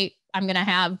obviously I'm going to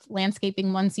have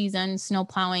landscaping one season, snow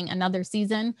plowing another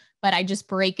season, but I just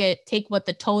take what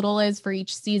the total is for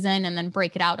each season and then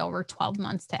break it out over 12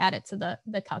 months to add it to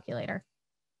the calculator.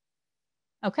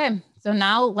 Okay, so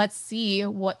now let's see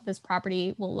what this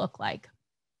property will look like.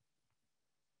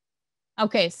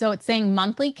 Okay, so it's saying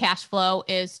monthly cash flow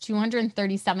is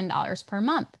 $237 per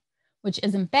month, which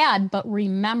isn't bad, but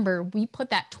remember, we put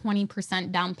that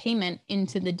 20% down payment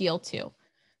into the deal too.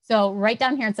 So right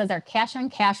down here, it says our cash on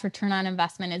cash return on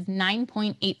investment is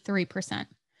 9.83%,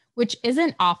 which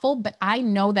isn't awful, but I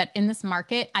know that in this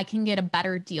market, I can get a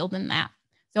better deal than that.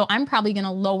 So I'm probably going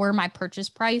to lower my purchase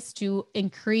price to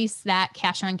increase that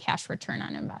cash on cash return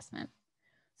on investment.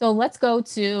 So let's go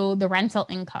to the rental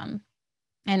income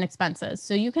and expenses.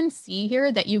 So you can see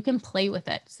here that you can play with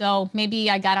it. So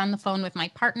maybe I got on the phone with my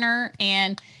partner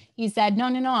and he said, no,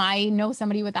 I know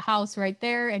somebody with a house right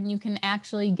there and you can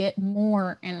actually get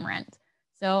more in rent.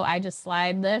 So I just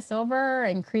slide this over,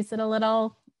 increase it a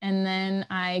little, and then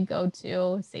I go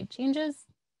to save changes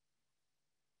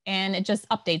and it just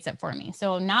updates it for me.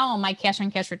 So now my cash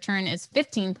on cash return is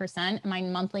 15% and my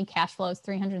monthly cash flow is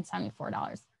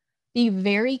 $374. Be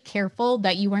very careful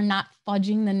that you are not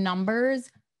fudging the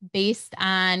numbers based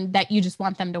on that you just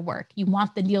want them to work. You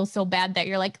want the deal so bad that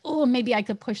you're like, oh, maybe I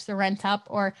could push the rent up,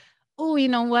 or, oh, you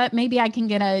know what, maybe I can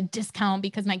get a discount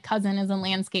because my cousin is a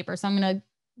landscaper, so I'm going to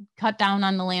cut down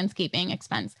on the landscaping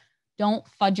expense. Don't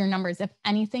fudge your numbers. If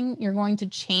anything, you're going to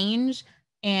change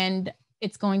and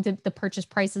the purchase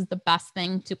price is the best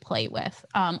thing to play with,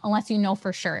 unless you know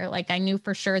for sure. Like I knew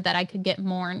for sure that I could get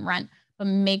more in rent, but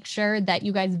make sure that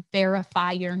you guys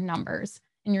verify your numbers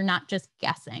and you're not just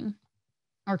guessing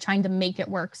or trying to make it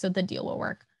work so the deal will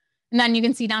work. And then you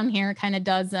can see down here, it kind of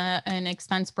does an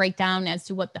expense breakdown as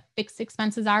to what the fixed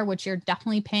expenses are, which you're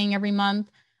definitely paying every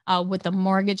month with the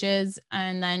mortgages,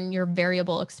 and then your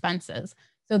variable expenses.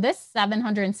 So this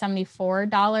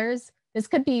 $774, this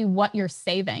could be what you're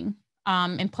saving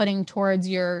and putting towards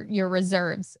your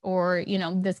reserves, or,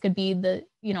 this could be the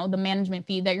management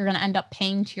fee that you're going to end up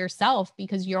paying to yourself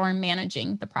because you're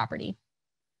managing the property.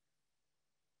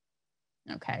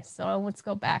 Okay, so let's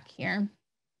go back here.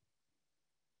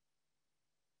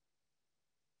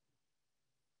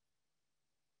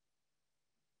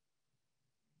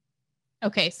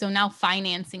 Okay, so now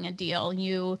financing a deal.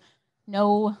 You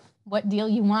know what deal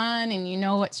you want and you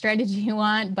know what strategy you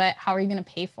want, but how are you going to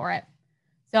pay for it?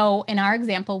 So in our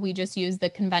example, we just use the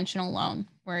conventional loan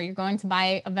where you're going to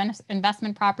buy an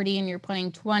investment property and you're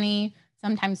putting 20,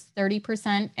 sometimes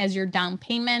 30% as your down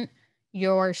payment.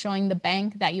 You're showing the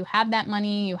bank that you have that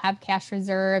money, you have cash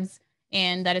reserves,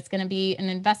 and that it's going to be an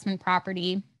investment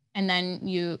property, and then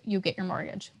you get your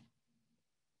mortgage.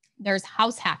 There's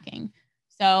house hacking.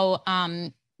 So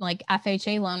like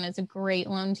FHA loan is a great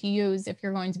loan to use if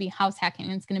you're going to be house hacking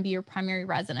and it's going to be your primary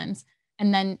residence.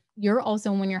 And then you're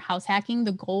also, when you're house hacking,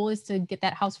 the goal is to get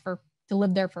that house to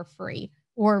live there for free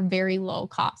or very low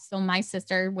cost. So my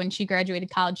sister, when she graduated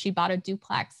college, she bought a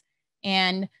duplex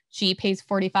and She pays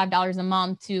 $45 a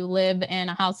month to live in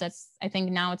a house that's, I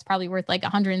think now it's probably worth like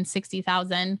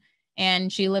 $160,000.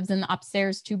 And she lives in the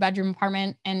upstairs 2-bedroom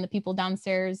apartment, and the people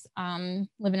downstairs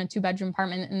live in a 2-bedroom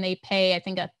apartment, and they pay, I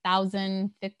think,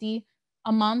 $1,050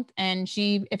 a month. And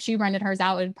if she rented hers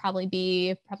out, it would probably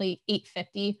be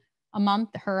 $850 a month,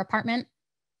 her apartment.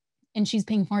 And she's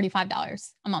paying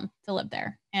 $45 a month to live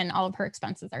there, and all of her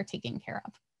expenses are taken care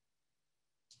of.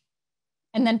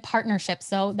 And then partnerships.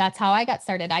 So that's how I got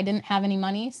started. I didn't have any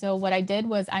money. So what I did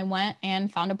was I went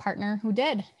and found a partner who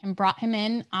did, and brought him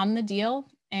in on the deal,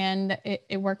 and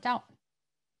it worked out.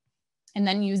 And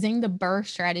then using the BRRRR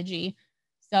strategy.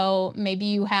 So maybe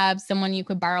you have someone you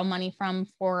could borrow money from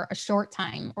for a short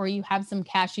time, or you have some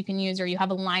cash you can use, or you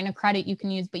have a line of credit you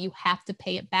can use, but you have to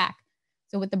pay it back.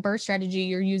 So with the BRRRR strategy,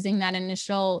 you're using that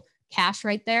initial cash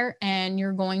right there, and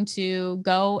you're going to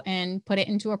go and put it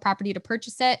into a property to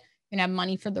purchase it. You're going to have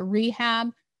money for the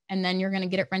rehab, and then you're going to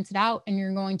get it rented out, and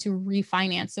you're going to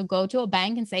refinance. So go to a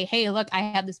bank and say, hey, look, I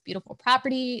have this beautiful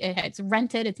property. It's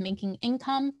rented. It's making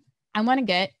income. I want to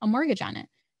get a mortgage on it.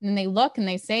 And then they look and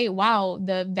they say, wow,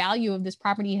 the value of this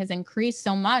property has increased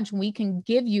so much. We can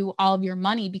give you all of your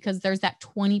money because there's that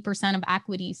 20% of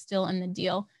equity still in the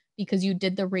deal, because you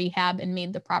did the rehab and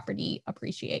made the property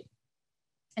appreciate.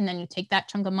 And then you take that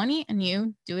chunk of money and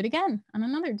you do it again on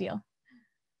another deal.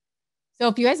 So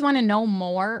if you guys want to know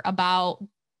more about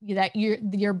that,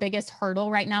 your biggest hurdle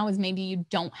right now is maybe you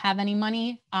don't have any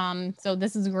money. So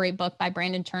this is a great book by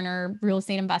Brandon Turner, Real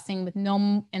Estate Investing with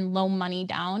No and Low Money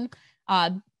Down.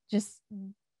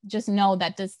 Just know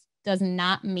that this does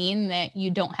not mean that you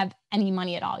don't have any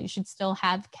money at all. You should still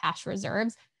have cash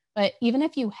reserves. But even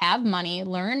if you have money,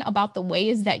 learn about the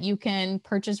ways that you can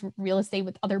purchase real estate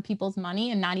with other people's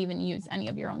money and not even use any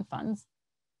of your own funds.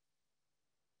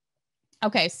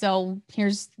 Okay, so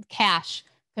here's cash,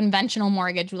 conventional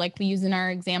mortgage, like we use in our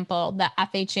example, the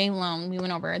FHA loan we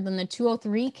went over. Then the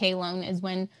 203K loan is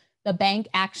when the bank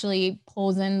actually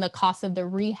pulls in the cost of the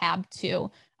rehab too.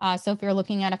 So if you're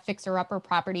looking at a fixer-upper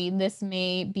property, this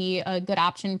may be a good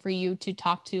option for you to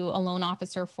talk to a loan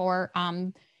officer for.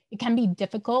 It can be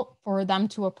difficult for them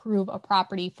to approve a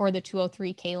property for the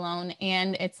 203K loan,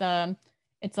 and it's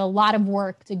a lot of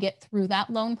work to get through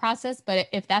that loan process. But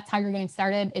if that's how you're getting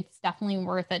started, it's definitely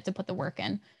worth it to put the work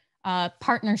in.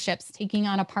 Partnerships, taking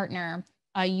on a partner,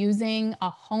 using a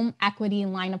home equity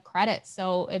line of credit.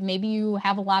 So if maybe you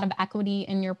have a lot of equity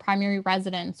in your primary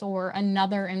residence or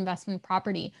another investment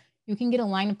property, you can get a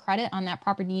line of credit on that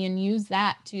property and use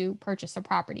that to purchase a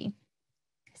property.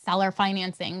 Seller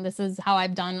financing. This is how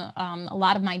I've done a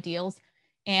lot of my deals.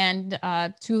 And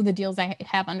 2 of the deals I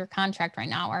have under contract right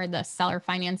now are the seller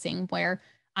financing, where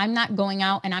I'm not going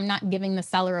out and I'm not giving the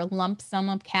seller a lump sum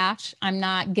of cash. I'm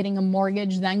not getting a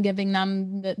mortgage, then giving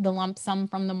them the lump sum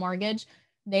from the mortgage.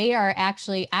 They are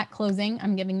actually at closing,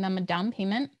 I'm giving them a down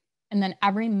payment. And then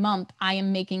every month I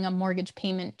am making a mortgage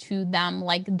payment to them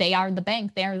like they are the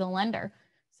bank, they are the lender.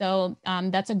 So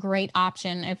that's a great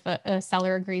option if a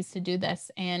seller agrees to do this.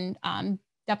 And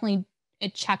definitely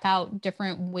check out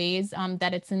different ways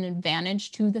that it's an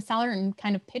advantage to the seller, and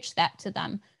kind of pitch that to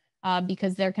them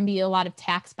because there can be a lot of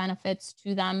tax benefits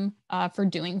to them for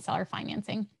doing seller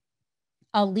financing.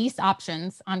 Lease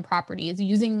options on properties,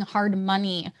 using hard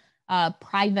money,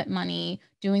 private money,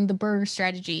 doing the BRRRR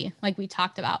strategy like we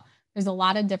talked about. There's a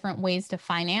lot of different ways to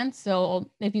finance. So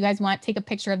if you guys want, take a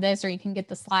picture of this, or you can get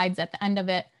the slides at the end of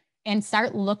it and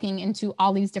start looking into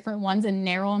all these different ones and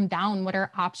narrow them down. What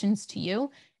are options to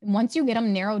you? And once you get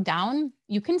them narrowed down,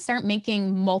 you can start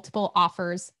making multiple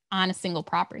offers on a single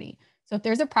property. So if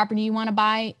there's a property you want to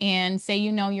buy and say,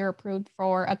 you're approved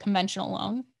for a conventional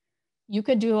loan, you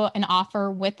could do an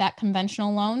offer with that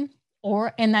conventional loan,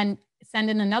 and then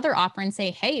send in another offer and say,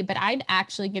 hey, but I'd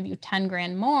actually give you 10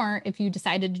 grand more if you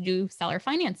decided to do seller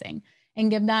financing,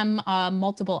 and give them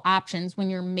multiple options when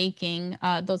you're making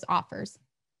those offers.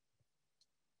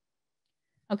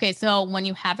 Okay, so when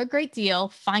you have a great deal,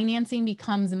 financing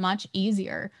becomes much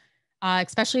easier,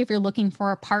 especially if you're looking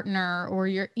for a partner, or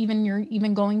you're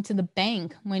even going to the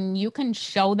bank. When you can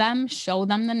show them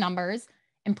the numbers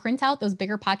and print out those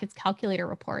BiggerPockets calculator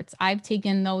reports. I've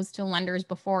taken those to lenders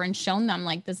before and shown them,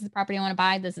 like, this is the property I want to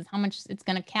buy. This is how much it's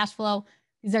going to cash flow.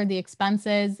 These are the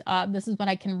expenses. This is what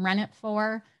I can rent it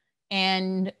for.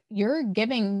 And you're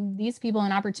giving these people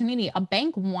an opportunity. A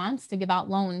bank wants to give out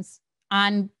loans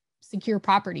on secure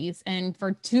properties. And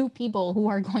for 2 people who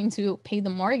are going to pay the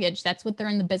mortgage, that's what they're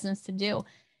in the business to do.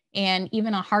 And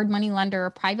even a hard money lender,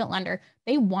 a private lender,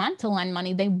 they want to lend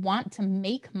money. They want to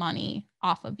make money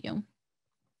off of you.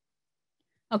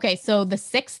 Okay, so the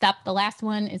 6th step, the last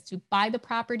one, is to buy the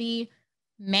property,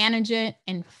 manage it,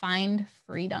 and find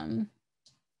freedom.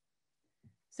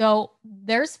 So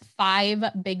there's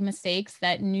 5 big mistakes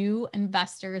that new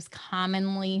investors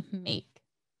commonly make.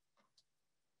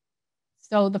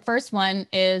 So the first one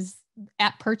is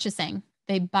at purchasing.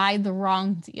 They buy the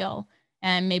wrong deal,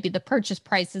 and maybe the purchase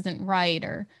price isn't right,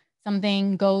 or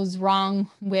something goes wrong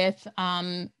with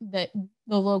the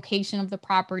location of the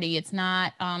property. It's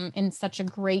not in such a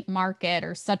great market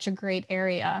or such a great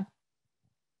area.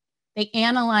 They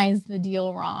analyze the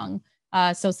deal wrong.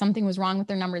 So something was wrong with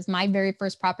their numbers. My very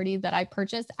first property that I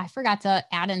purchased, I forgot to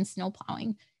add in snow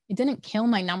plowing. It didn't kill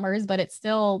my numbers, but it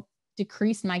still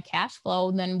decreased my cash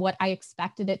flow than what I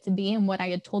expected it to be and what I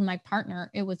had told my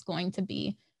partner it was going to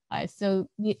be. So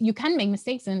you can make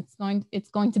mistakes, and it's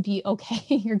going to be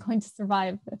okay. You're going to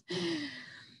survive.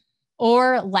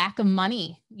 Or lack of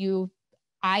money.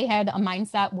 I had a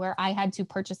mindset where I had to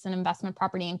purchase an investment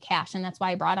property in cash, and that's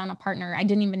why I brought on a partner. I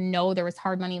didn't even know there was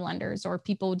hard money lenders, or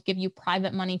people would give you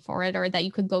private money for it, or that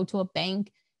you could go to a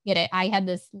bank, get it. I had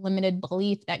this limited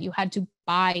belief that you had to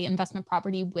buy investment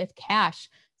property with cash.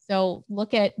 So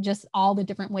look at just all the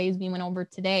different ways we went over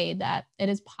today, that it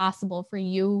is possible for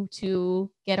you to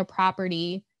get a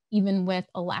property even with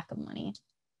a lack of money.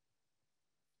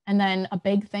 And then a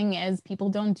big thing is people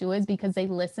don't do it because they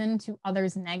listen to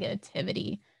others'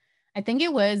 negativity. I think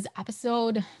it was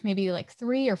episode maybe like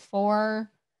 3 or 4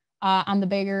 on the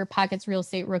BiggerPockets Real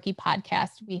Estate Rookie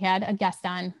podcast. We had a guest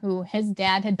on who his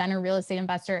dad had been a real estate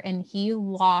investor, and he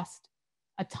lost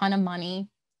a ton of money.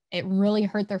 It really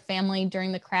hurt their family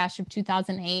during the crash of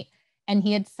 2008. And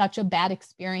he had such a bad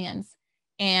experience.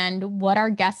 And what our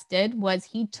guest did was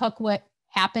he took what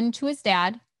happened to his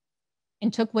dad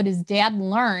and took what his dad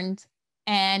learned,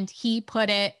 and he put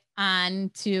it on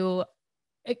to,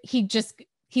 he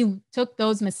took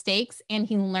those mistakes and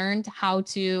he learned how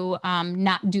to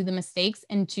not do the mistakes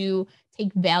and to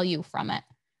take value from it.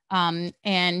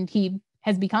 And he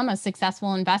has become a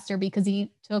successful investor because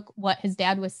he took what his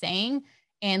dad was saying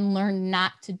and learn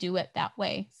not to do it that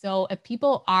way. So if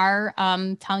people are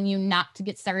telling you not to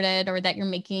get started, or that you're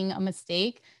making a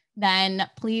mistake, then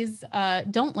please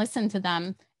don't listen to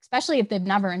them, especially if they've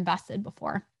never invested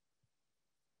before.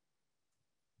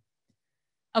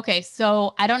 Okay,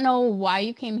 so I don't know why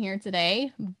you came here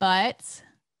today, but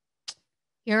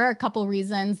here are a couple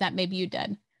reasons that maybe you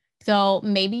did. So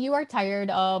maybe you are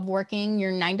tired of working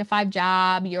your 9-to-5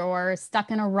 job, you're stuck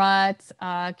in a rut,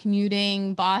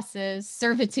 commuting, bosses,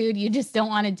 servitude. You just don't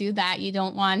want to do that. You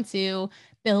don't want to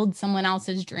build someone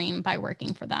else's dream by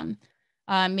working for them.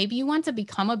 Maybe you want to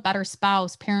become a better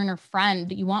spouse, parent, or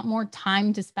friend. You want more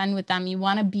time to spend with them. You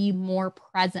want to be more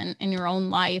present in your own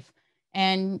life,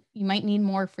 and you might need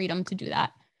more freedom to do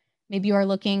that. Maybe you are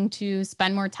looking to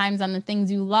spend more times on the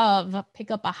things you love, pick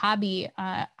up a hobby.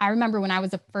 I remember when I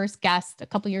was a first guest a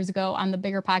couple years ago on the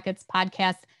BiggerPockets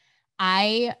podcast,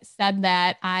 I said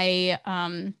that I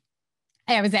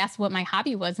was asked what my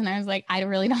hobby was, and I was like, I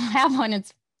really don't have one.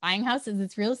 It's buying houses,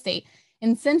 it's real estate.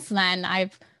 And since then,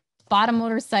 I've bought a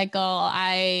motorcycle.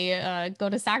 I go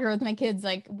to soccer with my kids.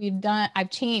 Like I've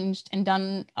changed and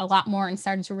done a lot more, and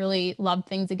started to really love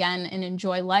things again and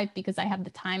enjoy life because I have the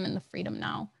time and the freedom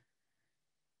now.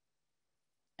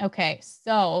 Okay,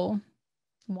 so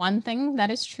one thing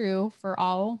that is true for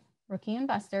all rookie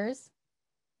investors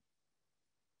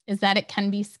is that it can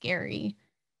be scary.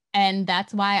 And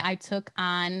that's why I took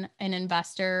on an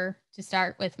investor to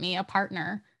start with me, a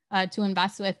partner to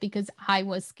invest with, because I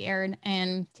was scared.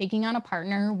 And taking on a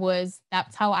partner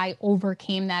that's how I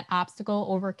overcame that obstacle,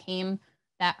 overcame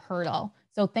that hurdle.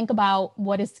 So think about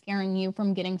what is scaring you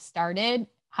from getting started.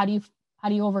 How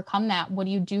do you overcome that? What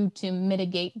do you do to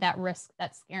mitigate that risk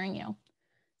that's scaring you?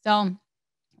 So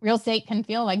real estate can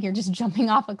feel like you're just jumping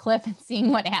off a cliff and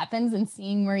seeing what happens and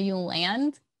seeing where you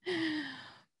land.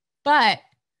 But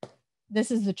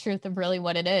this is the truth of really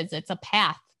what it is. It's a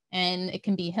path, and it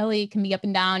can be hilly, it can be up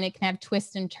and down, it can have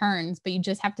twists and turns, but you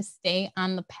just have to stay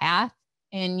on the path,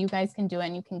 and you guys can do it,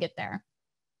 and you can get there.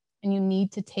 And you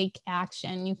need to take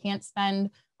action. You can't spend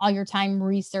all your time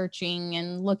researching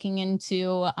and looking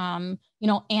into,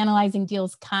 analyzing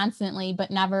deals constantly, but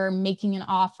never making an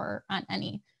offer on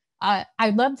any.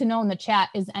 I'd love to know in the chat,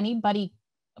 is anybody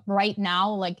right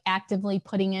now like actively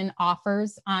putting in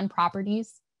offers on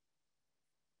properties?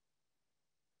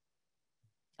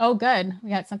 Oh, good.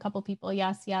 We got some couple people.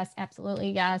 Yes,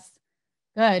 absolutely. Yes.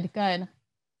 Good.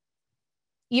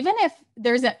 Even if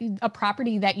there's a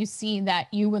property that you see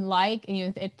that you would like,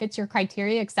 and it fits your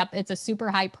criteria, except it's a super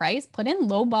high price, put in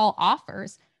lowball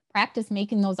offers. Practice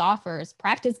making those offers.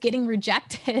 Practice getting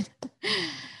rejected.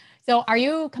 So are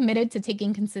you committed to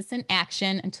taking consistent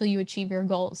action until you achieve your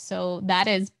goals? So that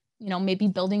is maybe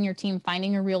building your team,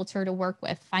 finding a realtor to work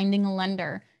with, finding a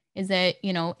lender? Is it,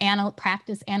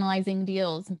 practice analyzing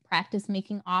deals, practice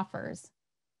making offers?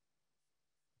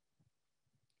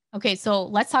 Okay, so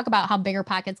let's talk about how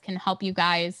BiggerPockets can help you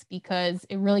guys, because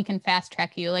it really can fast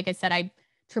track you. Like I said, I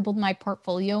tripled my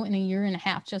portfolio in a year and a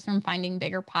half just from finding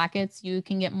BiggerPockets. You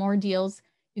can get more deals,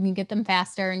 you can get them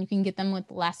faster, and you can get them with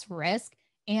less risk,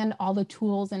 and all the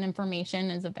tools and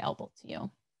information is available to you.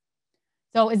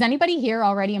 So is anybody here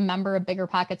already a member of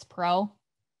BiggerPockets Pro?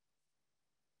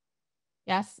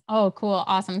 Yes. Oh, cool.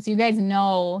 Awesome. So you guys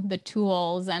know the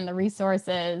tools and the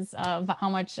resources of how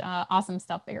much awesome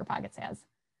stuff BiggerPockets has.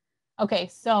 Okay,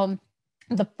 so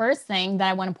the first thing that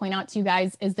I want to point out to you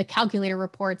guys is the calculator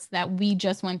reports that we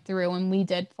just went through and we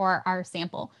did for our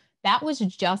sample. That was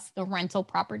just the rental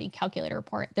property calculator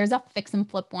report. There's a fix and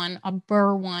flip one, a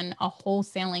BRRRR one, a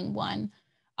wholesaling one.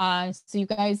 So you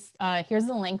guys, here's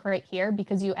the link right here,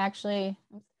 because you actually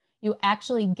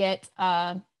get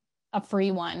a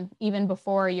free one even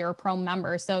before you're a pro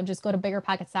member. So just go to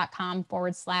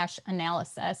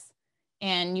biggerpockets.com/analysis.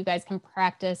 And you guys can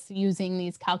practice using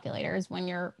these calculators when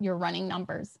you're running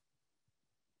numbers.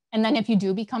 And then if you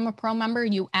do become a pro member,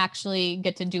 you actually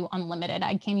get to do unlimited.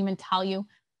 I can't even tell you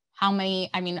how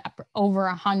many, over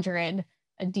 100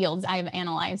 deals I've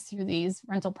analyzed through these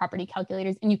rental property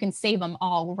calculators, and you can save them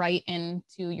all right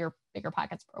into your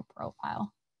BiggerPockets Pro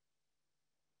profile.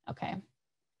 Okay.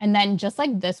 And then just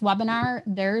like this webinar,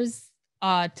 there's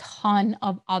a ton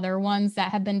of other ones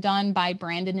that have been done by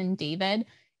Brandon and David,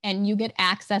 and you get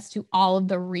access to all of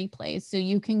the replays. So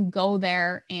you can go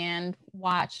there and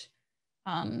watch.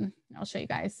 I'll show you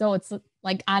guys. So it's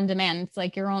like on demand. It's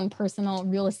like your own personal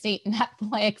real estate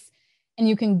Netflix. And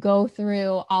you can go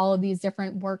through all of these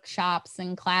different workshops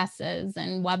and classes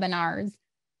and webinars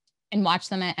and watch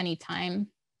them at any time.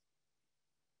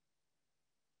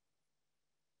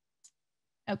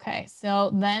 Okay, so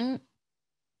then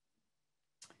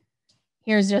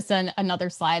here's just another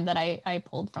slide that I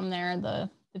pulled from there, the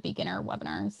beginner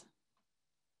webinars.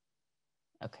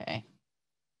 Okay.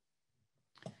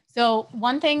 So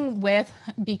one thing with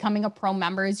becoming a pro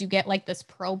member is you get like this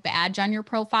pro badge on your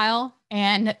profile.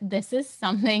 And this is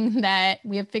something that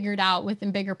we have figured out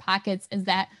within BiggerPockets, is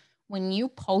that when you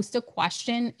post a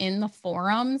question in the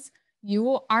forums,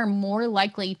 you are more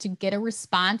likely to get a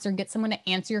response or get someone to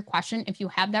answer your question if you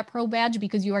have that pro badge,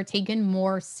 because you are taken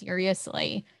more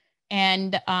seriously.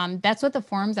 And that's what the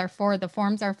forums are for. The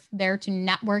forums are there to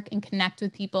network and connect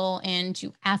with people and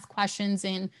to ask questions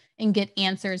and get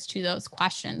answers to those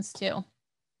questions too.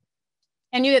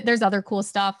 And there's other cool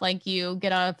stuff, like you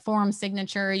get a forum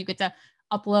signature, you get to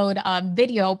upload a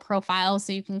video profile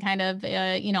so you can kind of,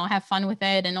 have fun with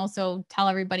it, and also tell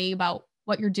everybody about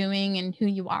what you're doing and who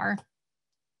you are.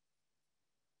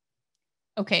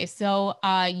 Okay, so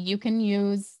you can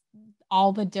use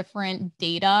all the different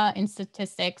data and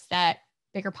statistics that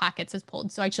BiggerPockets has pulled.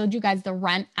 So I showed you guys the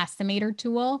rent estimator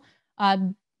tool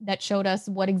that showed us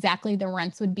what exactly the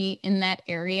rents would be in that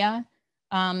area.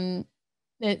 I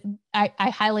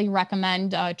highly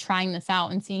recommend trying this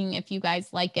out and seeing if you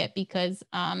guys like it, because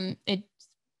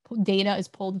data is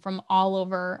pulled from all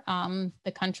over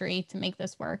the country to make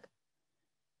this work.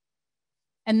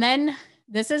 And then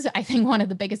this is, I think, one of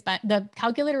the biggest, the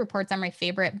calculator reports are my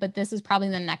favorite, but this is probably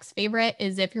the next favorite,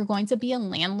 is if you're going to be a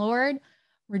landlord,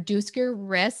 reduce your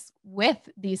risk with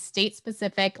these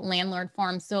state-specific landlord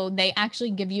forms. So they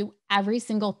actually give you every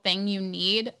single thing you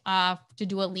need to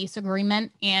do a lease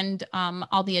agreement, and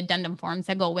all the addendum forms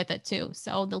that go with it too.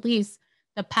 So the lease,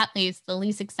 the pet lease, the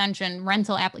lease extension,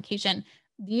 rental application,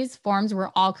 these forms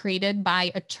were all created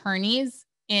by attorneys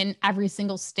in every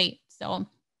single state. So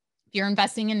if you're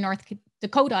investing in North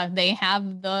Dakota, they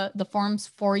have the forms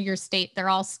for your state. They're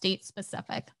all state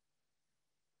specific.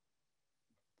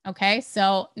 Okay,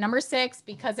 so number 6,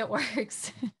 because it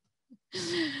works.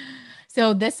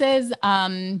 So this is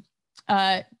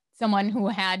someone who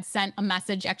had sent a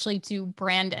message actually to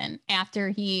Brandon after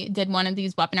he did one of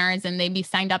these webinars, and they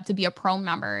signed up to be a pro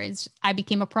member. I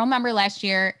became a pro member last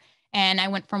year, and I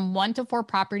went from 1 to 4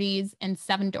 properties and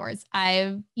 7 doors.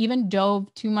 I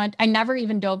never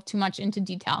even dove too much into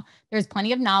detail. There's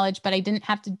plenty of knowledge, but I didn't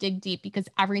have to dig deep because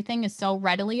everything is so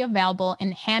readily available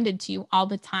and handed to you all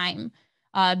the time.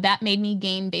 That made me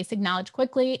gain basic knowledge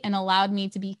quickly and allowed me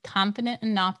to be confident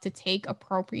enough to take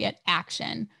appropriate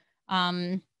action.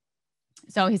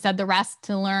 So he said the rest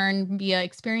to learn via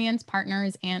experienced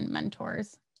partners and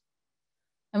mentors.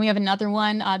 And we have another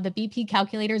one. The BP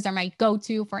calculators are my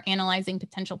go-to for analyzing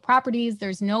potential properties.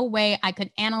 There's no way I could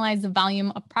analyze the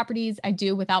volume of properties I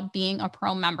do without being a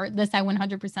pro member. This I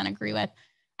 100% agree with.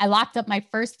 I locked up my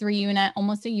first 3 unit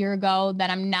almost a year ago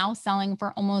that I'm now selling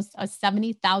for almost a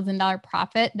 $70,000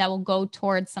 profit that will go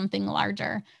towards something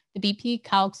larger. The BP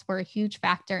calcs were a huge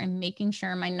factor in making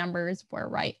sure my numbers were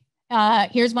right.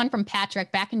 Here's one from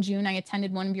Patrick. Back in June, I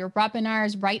attended one of your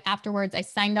webinars. Right afterwards, I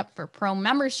signed up for Pro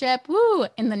membership. Woo!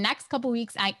 In the next couple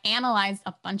weeks, I analyzed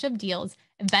a bunch of deals.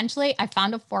 Eventually, I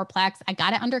found a fourplex. I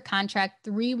got it under contract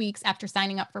 3 weeks after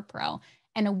signing up for Pro.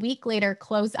 And a week later,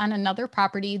 closed on another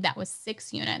property that was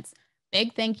 6 units.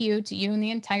 Big thank you to you and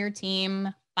the entire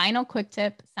team. Final quick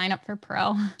tip, sign up for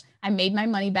Pro. I made my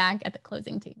money back at the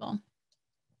closing table.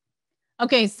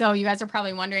 Okay, so you guys are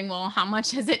probably wondering, well, how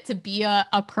much is it to be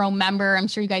a Pro member? I'm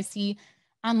sure you guys see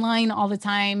online all the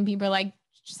time. People are like,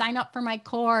 sign up for my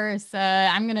course.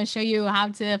 I'm going to show you how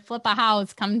to flip a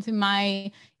house. Come to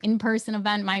my in-person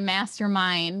event, my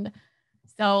mastermind.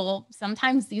 So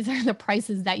sometimes these are the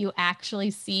prices that you actually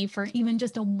see for even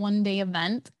just a one-day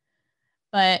event.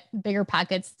 But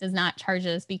BiggerPockets does not charge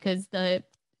us because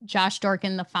Josh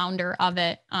Dorkin, the founder of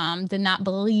it, did not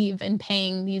believe in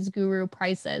paying these guru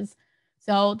prices.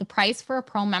 So the price for a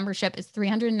Pro membership is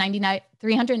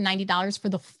 $390 for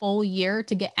the full year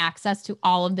to get access to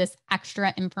all of this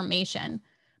extra information.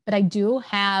 But I do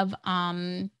have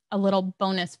a little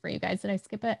bonus for you guys. Did I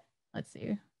skip it? Let's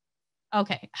see.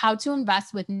 Okay, how to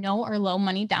invest with no or low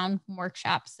money down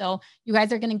workshop. So you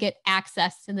guys are going to get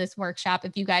access to this workshop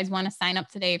if you guys want to sign up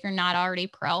today if you're not already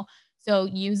Pro. So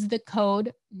use the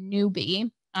code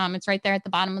newbie. It's right there at the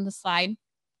bottom of the slide.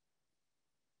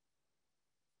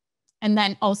 And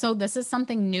then also, this is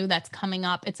something new that's coming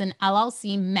up. It's an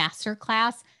LLC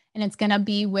masterclass, and it's going to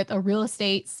be with a real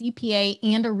estate CPA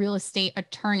and a real estate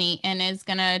attorney, and is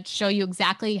going to show you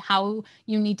exactly how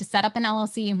you need to set up an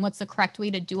LLC and what's the correct way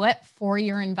to do it for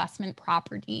your investment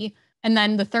property. And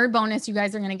then the third bonus you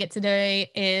guys are going to get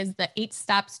today is the 8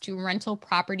 steps to rental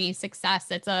property success.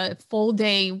 It's a full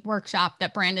day workshop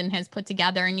that Brandon has put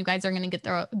together, and you guys are going to get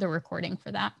the recording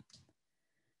for that.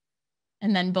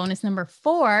 And then bonus number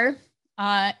 4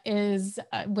 is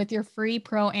with your free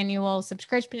Pro annual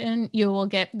subscription, you will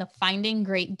get the Finding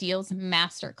Great Deals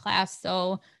Masterclass.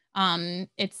 So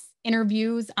it's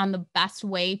interviews on the best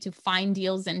way to find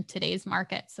deals in today's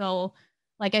market. So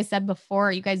like I said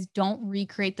before, you guys don't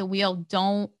recreate the wheel.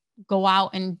 Don't go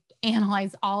out and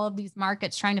analyze all of these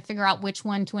markets trying to figure out which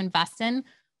one to invest in.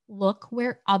 Look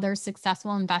where other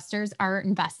successful investors are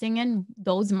investing in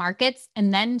those markets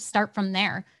and then start from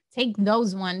there. Take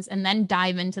those ones and then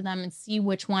dive into them and see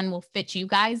which one will fit you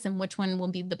guys and which one will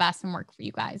be the best and work for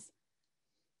you guys.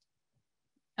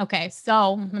 Okay,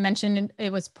 so I mentioned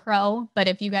it was Pro, but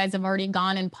if you guys have already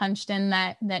gone and punched in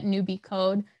that newbie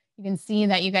code, you can see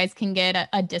that you guys can get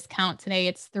a discount today.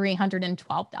 It's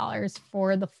 $312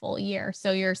 for the full year.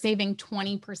 So you're saving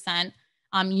 20%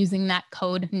 using that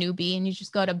code newbie. And you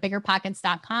just go to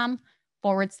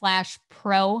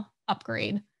biggerpockets.com/pro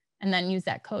upgrade and then use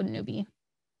that code newbie.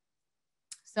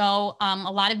 So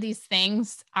a lot of these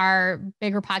things are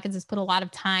BiggerPockets has put a lot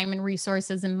of time and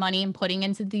resources and money and putting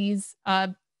into these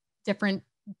different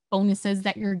bonuses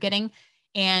that you're getting.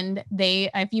 And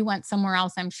if you went somewhere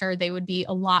else, I'm sure they would be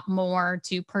a lot more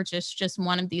to purchase just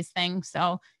one of these things.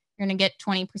 So you're going to get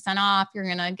 20% off. You're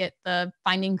going to get the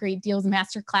Finding Great Deals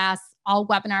Masterclass, all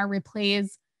webinar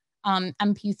replays,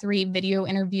 MP3 video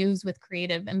interviews with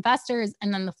creative investors,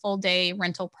 and then the full day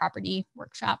rental property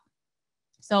workshop.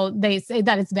 So they say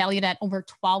that it's valued at over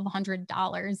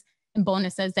 $1,200 in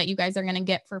bonuses that you guys are going to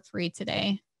get for free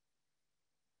today.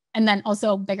 And then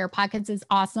also BiggerPockets is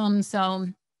awesome. So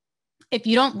if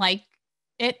you don't like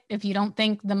it, if you don't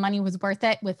think the money was worth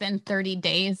it, within 30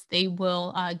 days, they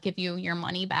will give you your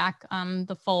money back,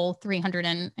 the full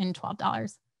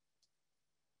 $312.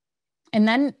 And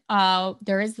then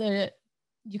there is the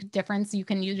difference. You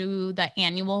can do the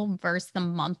annual versus the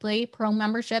monthly Pro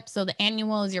membership. So the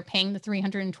annual is you're paying the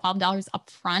 $312 up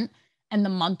front, and the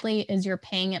monthly is you're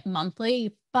paying it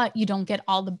monthly, but you don't get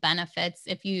all the benefits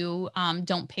if you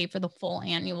don't pay for the full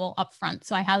annual up front.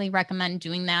 So I highly recommend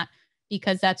doing that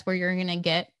because that's where you're going to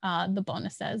get the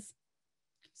bonuses.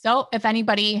 So if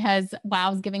anybody while I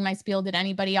was giving my spiel, did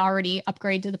anybody already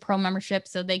upgrade to the Pro membership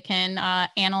so they can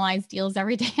analyze deals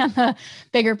every day on the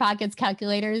BiggerPockets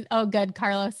calculators? Oh, good.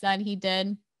 Carlos said he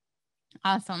did.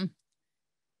 Awesome.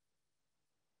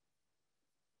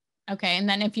 Okay. And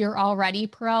then if you're already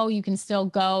Pro, you can still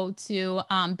go to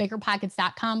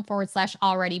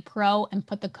biggerpockets.com/already pro and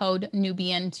put the code newbie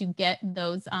in to get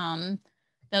those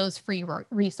free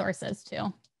resources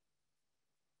too.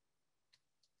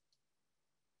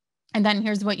 And then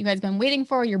here's what you guys have been waiting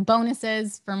for, your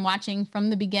bonuses from watching from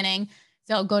the beginning.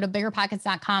 So go to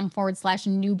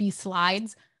biggerpockets.com/newbie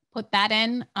slides, put that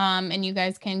in, and you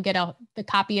guys can get the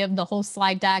copy of the whole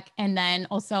slide deck, and then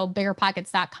also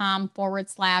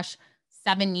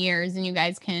biggerpockets.com/7 years, and you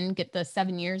guys can get the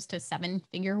 7 years to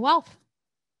 7-figure wealth.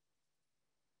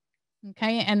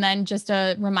 Okay, and then just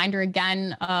a reminder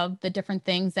again of the different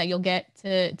things that you'll get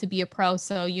to be a pro.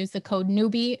 So use the code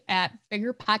newbie at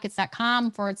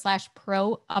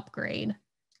biggerpockets.com/pro upgrade.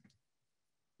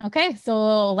 Okay,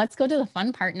 so let's go to the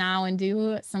fun part now and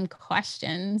do some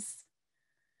questions.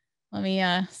 Let me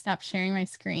stop sharing my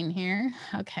screen here.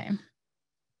 Okay.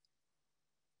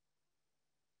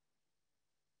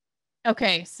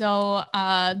 Okay, so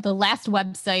the last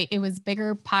website, it was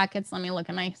BiggerPockets. Let me look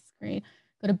at my screen.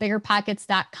 Go to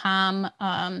biggerpockets.com,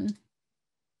 and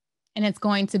it's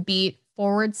going to be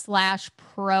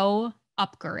 /pro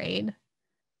upgrade.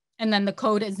 And then the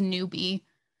code is newbie.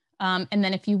 And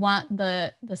then if you want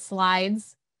the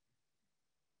slides,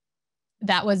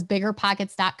 that was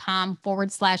biggerpockets.com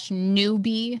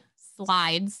 /newbie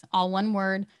slides, all one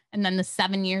word. And then the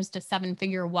 7 years to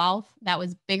 7-figure wealth, that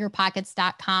was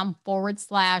biggerpockets.com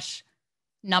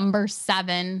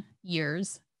 /7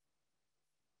 years.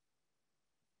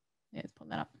 Let's pull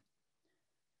that up.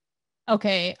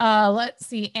 Okay, let's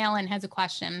see. Alan has a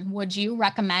question. Would you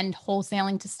recommend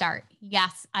wholesaling to start?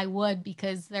 Yes, I would,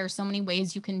 because there are so many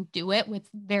ways you can do it with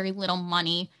very little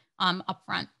money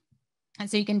upfront. And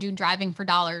so you can do driving for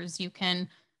dollars. You can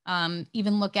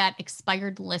even look at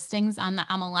expired listings on the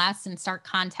MLS and start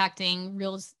contacting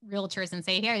realtors and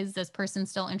say, hey, is this person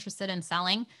still interested in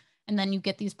selling? And then you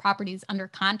get these properties under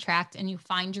contract and you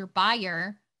find your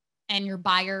buyer, and your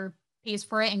buyer pays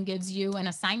for it and gives you an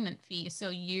assignment fee.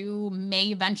 So you may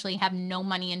eventually have no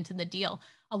money into the deal.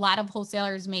 A lot of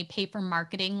wholesalers may pay for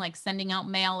marketing, like sending out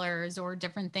mailers or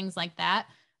different things like that.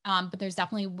 But there's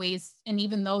definitely ways, and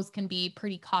even those can be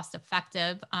pretty cost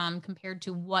effective compared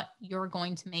to what you're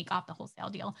going to make off the wholesale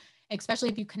deal, especially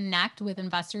if you connect with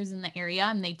investors in the area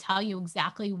and they tell you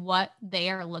exactly what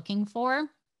they are looking for.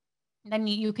 Then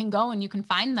you can go and you can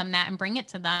find them that and bring it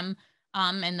to them,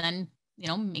 and then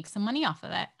make some money off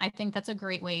of it. I think that's a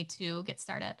great way to get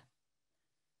started.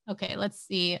 Okay, let's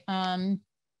see. Do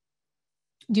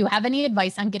you have any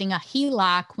advice on getting a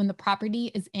HELOC when the property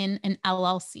is in an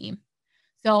LLC?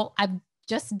 So I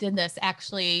just did this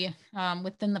actually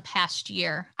within the past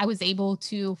year. I was able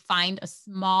to find a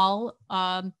small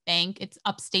bank. It's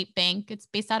Upstate Bank. It's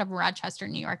based out of Rochester,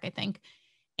 New York, I think.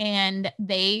 And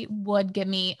they would give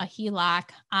me a HELOC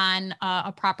on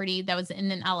a property that was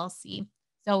in an LLC.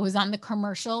 So it was on the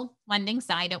commercial lending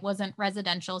side. It wasn't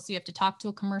residential. So you have to talk to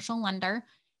a commercial lender.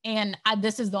 And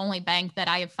this is the only bank that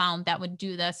I have found that would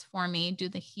do this for me, do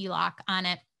the HELOC on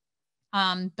it.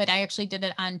 But I actually did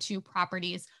it on 2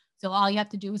 properties. So all you have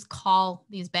to do is call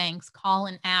these banks, call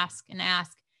and ask and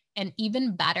ask. And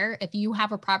even better, if you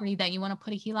have a property that you want to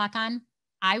put a HELOC on,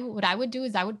 what I would do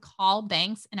is I would call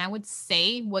banks and I would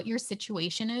say what your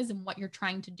situation is and what you're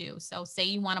trying to do. So say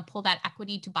you want to pull that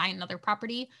equity to buy another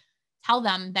property. Tell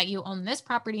them that you own this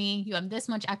property, you have this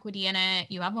much equity in it,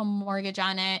 you have a mortgage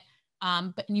on it,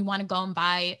 but you want to go and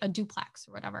buy a duplex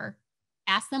or whatever.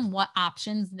 Ask them what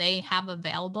options they have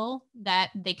available that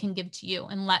they can give to you,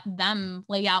 and let them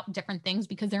lay out different things,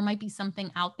 because there might be something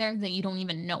out there that you don't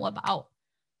even know about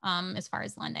as far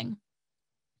as lending.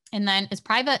 And then, is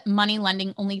private money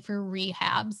lending only for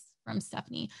rehabs? From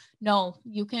Stephanie. No,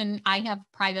 you can. I have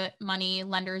private money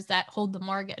lenders that hold the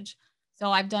mortgage.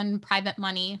 So I've done private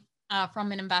money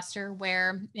from an investor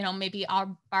where, maybe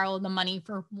I'll borrow the money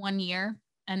for 1 year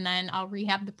and then I'll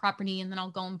rehab the property, and then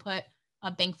I'll go and put a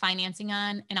bank financing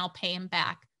on and I'll pay him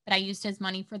back. But I used his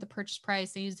money for the purchase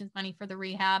price. I used his money for the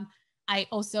rehab. I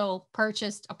also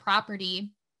purchased a property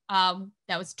that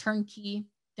was turnkey,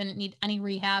 didn't need any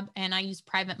rehab. And I used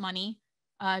private money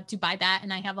to buy that.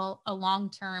 And I have a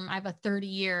long-term, I have a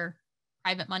 30-year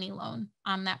private money loan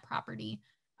on that property.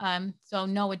 So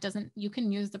no, it doesn't, you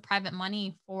can use the private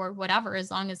money for whatever,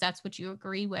 as long as that's what you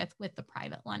agree with the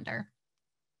private lender.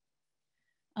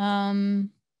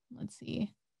 Let's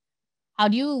see. How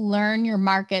do you learn your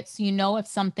market so you know if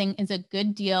something is a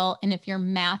good deal and if your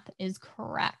math is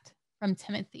correct? From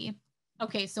Timothy.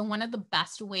 Okay, so one of the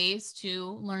best ways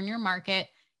to learn your market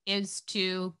is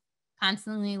to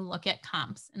constantly look at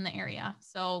comps in the area.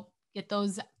 So get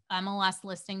those MLS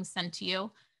listings sent to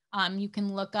you. You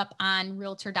can look up on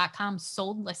realtor.com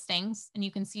sold listings, and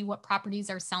you can see what properties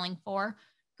are selling for.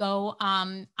 Go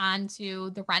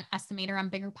onto the rent estimator on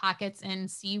BiggerPockets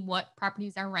and see what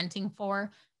properties are renting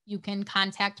for. You can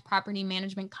contact property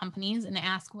management companies and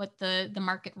ask what the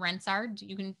market rents are.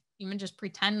 You can even just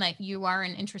pretend that you are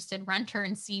an interested renter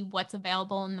and see what's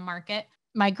available in the market.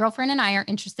 My girlfriend and I are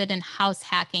interested in house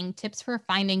hacking, tips for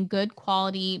finding good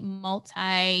quality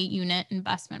multi-unit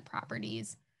investment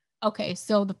properties. Okay,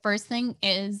 so the first thing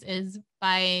is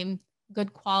by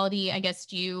good quality, I guess,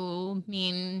 do you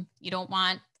mean you don't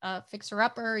want a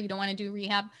fixer-upper, you don't want to do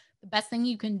rehab? The best thing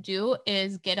you can do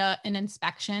is get an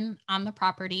inspection on the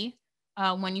property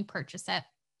when you purchase it.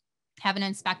 Have an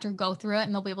inspector go through it,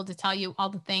 and they'll be able to tell you all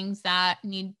the things that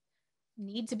need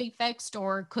to be fixed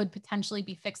or could potentially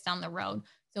be fixed down the road.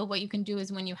 So what you can do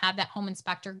is when you have that home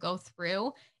inspector go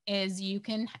through is you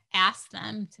can ask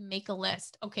them to make a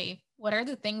list. Okay, what are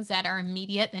the things that are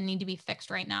immediate that need to be fixed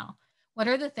right now? What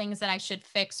are the things that I should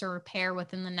fix or repair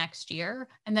within the next year?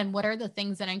 And then what are the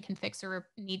things that I can fix or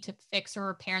need to fix or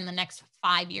repair in the next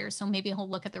 5 years? So maybe he'll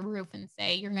look at the roof and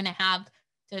say, you're going to have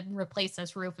to replace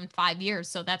this roof in 5 years.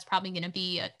 So that's probably going to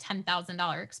be a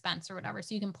 $10,000 expense or whatever.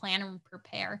 So you can plan and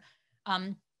prepare.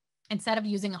 Instead of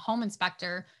using a home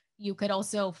inspector, you could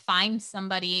also find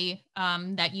somebody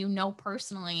that you know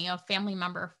personally, a family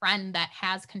member, a friend that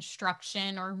has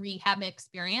construction or rehab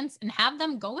experience, and have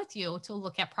them go with you to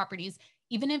look at properties.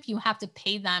 Even if you have to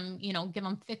pay them, give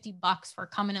them $50 for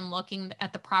coming and looking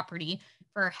at the property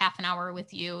for half an hour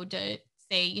with you to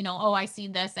say, oh, I see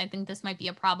this. I think this might be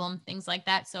a problem, things like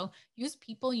that. So use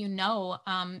people, and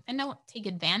don't take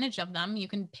advantage of them. You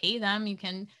can pay them. You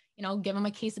can give them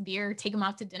a case of beer, take them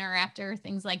out to dinner after,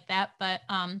 things like that. But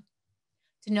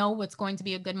to know what's going to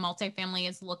be a good multifamily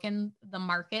is look in the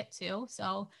market too.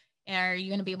 So are you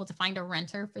going to be able to find a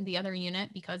renter for the other unit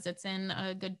because it's in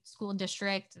a good school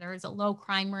district? There is a low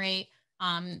crime rate.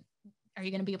 Are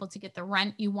you going to be able to get the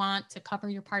rent you want to cover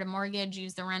your part of mortgage?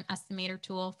 Use the rent estimator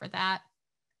tool for that.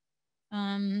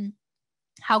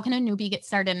 How can a newbie get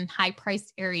started in high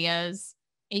priced areas,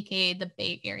 aka the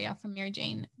Bay Area, from Mary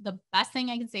Jane? The best thing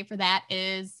I can say for that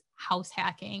is house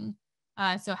hacking.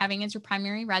 So having as your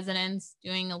primary residence,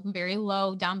 doing a very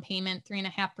low down payment,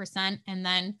 3.5%, and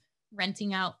then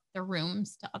renting out the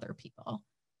rooms to other people.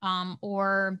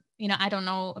 Or, I don't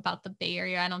know about the Bay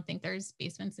Area. I don't think there's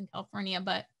basements in California,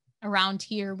 but around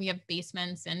here we have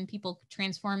basements and people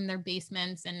transform their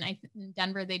basements. And in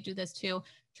Denver, they do this too,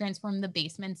 transform the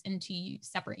basements into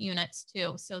separate units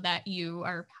too, so that you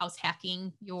are house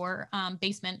hacking your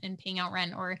basement and paying out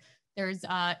rent. Or there's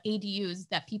ADUs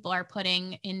that people are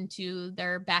putting into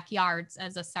their backyards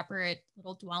as a separate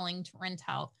little dwelling to rent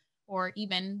out, or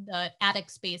even the attic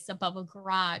space above a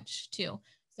garage too.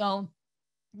 So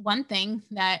one thing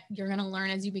that you're going to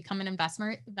learn as you become an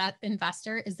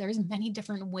investor is there's many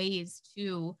different ways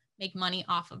to make money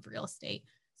off of real estate.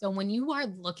 So when you are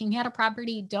looking at a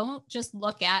property, don't just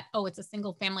look at, oh, it's a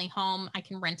single family home, I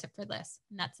can rent it for this,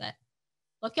 and that's it.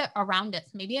 Look at around it.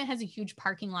 Maybe it has a huge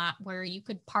parking lot where you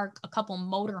could park a couple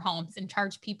motorhomes and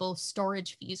charge people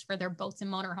storage fees for their boats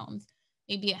and motorhomes.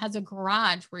 Maybe it has a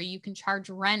garage where you can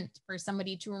charge rent for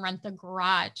somebody to rent the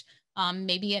garage.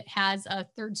 Maybe it has a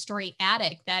 3rd-story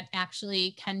attic that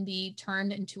actually can be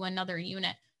turned into another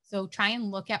unit. So try and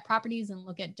look at properties and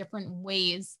look at different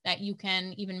ways that you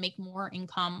can even make more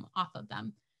income off of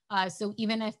them. So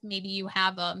even if maybe you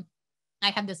have I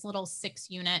have this little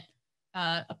 6-unit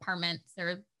apartment.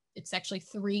 It's actually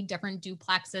 3 different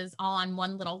duplexes all on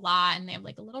one little lot, and they have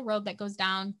like a little road that goes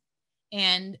down,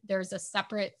 and there's a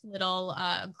separate little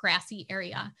grassy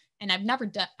area. And I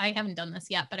haven't done this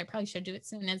yet, but I probably should do it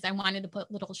soon, is I wanted to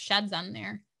put little sheds on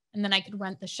there, and then I could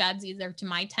rent the sheds either to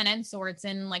my tenants, or it's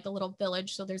in like a little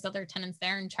village, so there's other tenants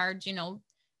there, and charge,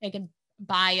 they could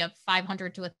buy a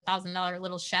 $500 to $1,000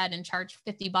 little shed and charge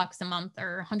 $50 a month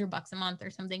or $100 a month or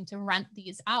something to rent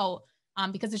these out.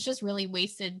 Because it's just really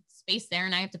wasted space there,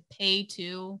 and I have to pay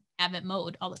to have it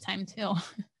mowed all the time too.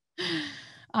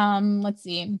 Let's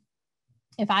see.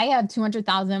 If I had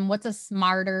 200,000, what's a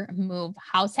smarter move?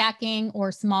 House hacking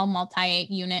or small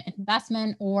multi-unit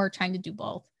investment, or trying to do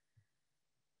both?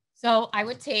 So I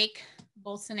would take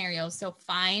both scenarios. So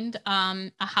find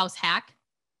a house hack,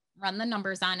 run the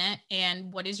numbers on it,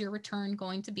 and what is your return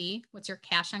going to be? What's your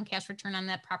cash on cash return on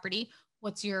that property?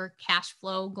 What's your cash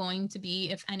flow going to be,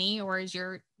 if any, or is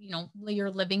your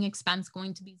living expense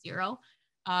going to be 0?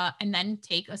 And then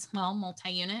take a small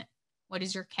multi-unit. What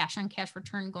is your cash on cash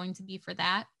return going to be for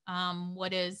that?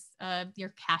 What is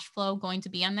your cash flow going to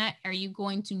be on that? Are you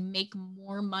going to make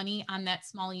more money on that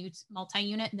small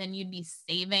multi-unit than you'd be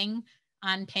saving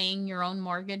on paying your own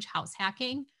mortgage house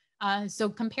hacking? So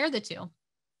compare the two,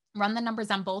 run the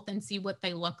numbers on both and see what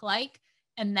they look like.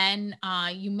 And then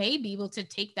you may be able to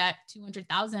take that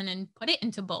 200,000 and put it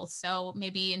into both. So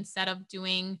maybe instead of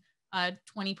doing a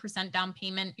 20% down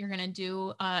payment, you're going to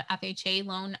do a FHA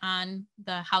loan on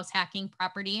the house hacking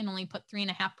property and only put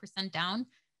 3.5% down.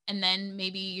 And then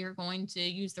maybe you're going to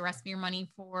use the rest of your money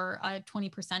for a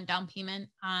 20% down payment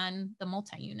on the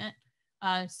multi-unit.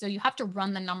 So you have to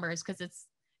run the numbers because it's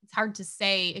hard to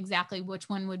say exactly which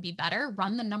one would be better.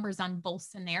 Run the numbers on both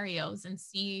scenarios and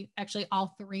see actually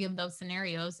all three of those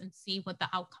scenarios and see what the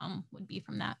outcome would be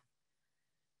from that.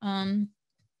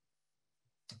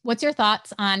 What's your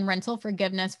thoughts on rental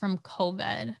forgiveness from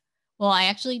COVID? Well, I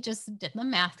actually just did the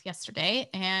math yesterday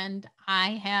and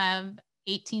I have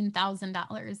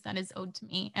 $18,000 that is owed to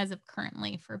me as of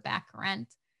currently for back rent.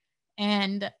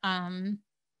 And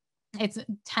it's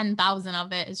 10,000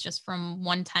 of it is just from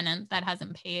one tenant that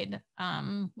hasn't paid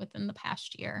within the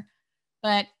past year.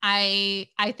 But I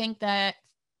think that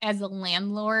as a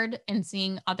landlord and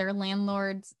seeing other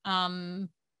landlords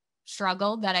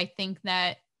struggle, that I think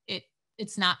that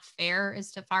it's not fair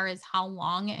as far as how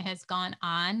long it has gone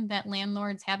on, that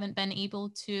landlords haven't been able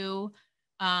to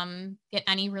get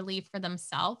any relief for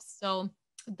themselves. So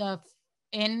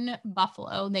in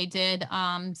Buffalo, they did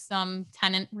some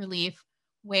tenant relief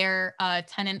where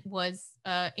tenants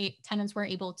were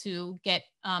able to get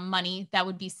money that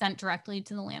would be sent directly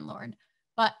to the landlord.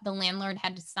 But the landlord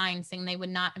had to sign saying they would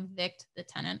not evict the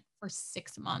tenant for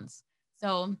 6 months.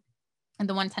 So, and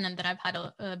the one tenant that I've had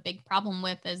a big problem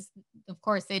with is, of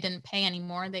course, they didn't pay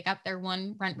anymore. They got their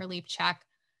one rent relief check.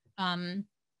 And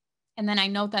then I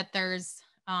know that there's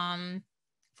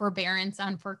forbearance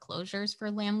on foreclosures for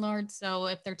landlords. So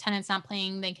if their tenant's not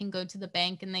paying, they can go to the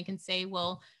bank and they can say,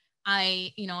 well,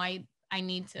 I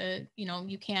need to,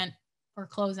 you can't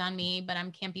foreclose on me, but I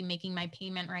can't be making my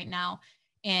payment right now.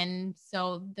 And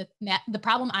so the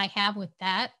problem I have with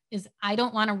that is I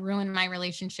don't want to ruin my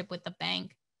relationship with the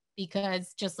bank,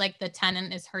 because just like the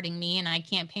tenant is hurting me and I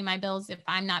can't pay my bills, if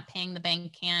I'm not paying, the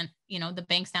bank can't, the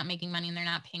bank's not making money and they're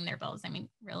not paying their bills. I mean,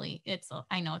 really,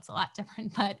 I know it's a lot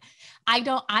different, but I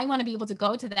want to be able to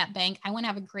go to that bank. I want to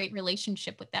have a great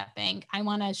relationship with that bank. I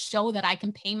want to show that I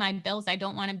can pay my bills. I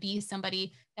don't want to be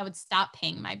somebody that would stop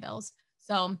paying my bills.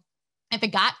 So if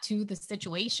it got to the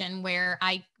situation where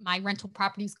my rental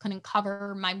properties couldn't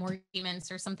cover my mortgage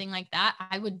payments or something like that,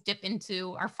 I would dip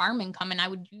into our farm income and I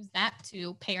would use that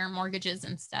to pay our mortgages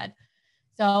instead.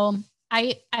 So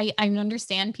I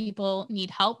understand people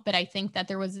need help, but I think that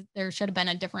there should have been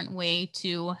a different way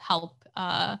to help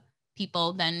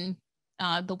people than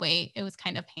the way it was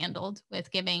kind of handled with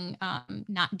giving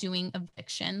not doing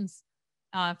evictions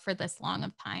for this long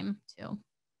of time too.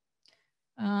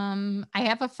 I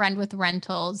have a friend with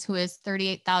rentals who is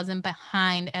 38,000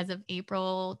 behind as of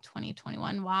April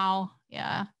 2021. Wow.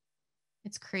 Yeah.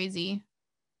 It's crazy.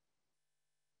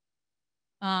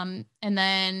 And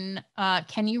then,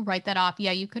 can you write that off?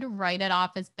 Yeah, you could write it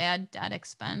off as bad debt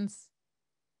expense.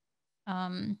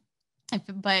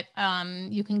 But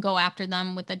you can go after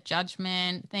them with a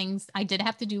judgment things. I did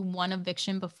have to do one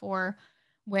eviction before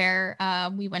where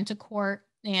we went to court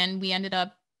and we ended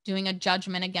up doing a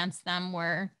judgment against them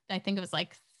where I think it was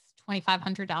like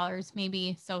 $2,500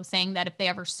 maybe. So saying that if they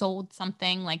ever sold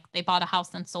something, like they bought a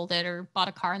house and sold it, or bought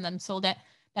a car and then sold it,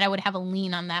 that I would have a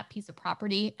lien on that piece of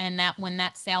property. And that when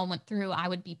that sale went through, I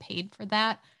would be paid for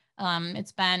that.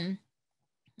 It's been,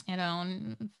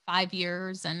 5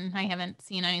 years and I haven't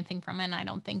seen anything from it. And I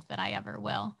don't think that I ever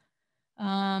will.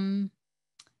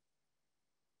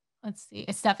 Let's see.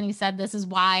 Stephanie said, this is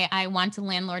why I want to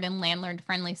landlord in landlord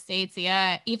friendly states.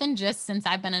 Yeah. Even just since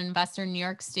I've been an investor, New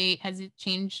York State has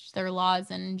changed their laws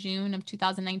in June of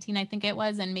 2019, I think it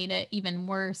was, and made it even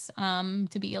worse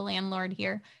to be a landlord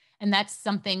here. And that's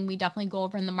something we definitely go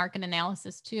over in the market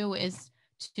analysis too, is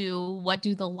to what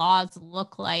do the laws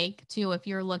look like too? If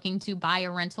you're looking to buy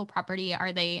a rental property,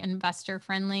 are they investor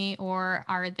friendly or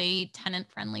are they tenant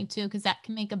friendly too? Because that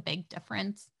can make a big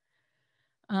difference.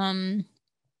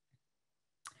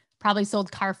 Probably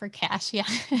sold car for cash. Yeah.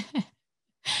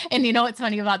 And what's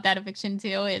funny about that eviction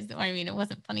too is, it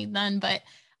wasn't funny then, but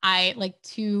I, like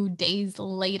 2 days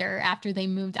later after they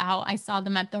moved out, I saw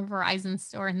them at the Verizon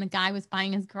store and the guy was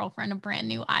buying his girlfriend a brand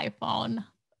new iPhone.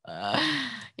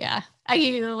 Yeah.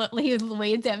 He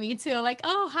waved at me too, like,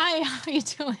 oh, hi, how are you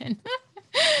doing?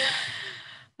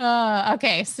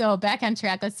 Okay. So back on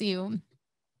track. Let's see.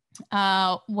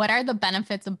 What are the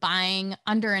benefits of buying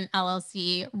under an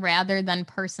LLC rather than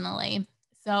personally?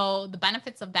 So the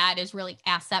benefits of that is really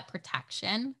asset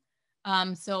protection.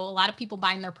 So a lot of people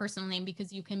buy in their personal name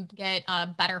because you can get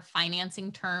better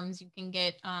financing terms. You can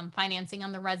get financing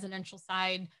on the residential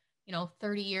side,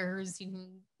 30 years, you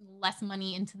can less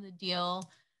money into the deal.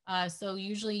 So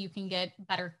usually you can get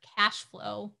better cash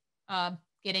flow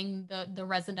getting the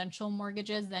residential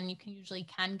mortgages than you usually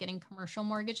can getting commercial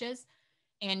mortgages.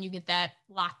 And you get that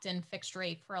locked in fixed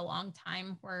rate for a long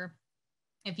time, where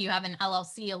if you have an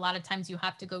LLC, a lot of times you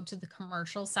have to go to the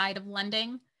commercial side of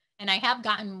lending. And I have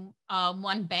gotten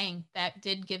one bank that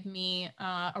did give me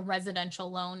a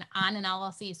residential loan on an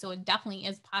LLC. So it definitely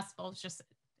is possible. It's just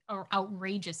an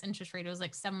outrageous interest rate. It was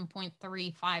like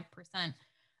 7.35%.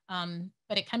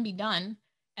 But it can be done.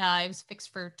 It was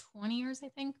fixed for 20 years, I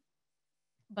think.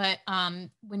 But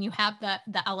when you have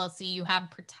the LLC, you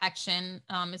have protection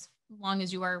as long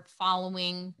as you are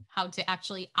following how to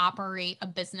actually operate a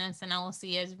business. An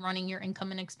LLC is running your income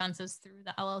and expenses through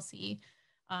the LLC.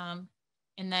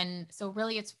 And then, so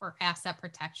really it's for asset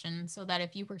protection, so that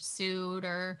if you were sued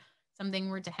or something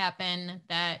were to happen,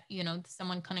 that, you know,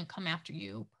 someone couldn't come after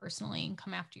you personally and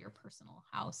come after your personal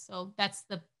house. So that's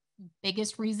the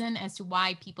biggest reason as to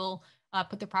why people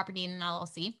put their property in an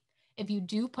LLC. If you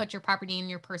do put your property in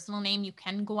your personal name, you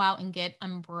can go out and get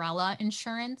umbrella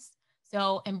insurance.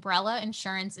 So umbrella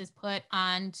insurance is put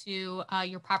onto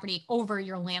your property over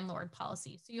your landlord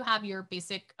policy. So you have your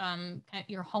basic,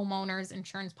 your homeowner's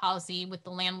insurance policy with the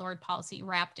landlord policy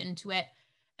wrapped into it.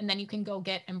 And then you can go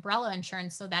get umbrella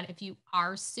insurance so that if you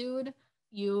are sued,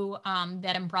 you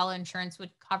that umbrella insurance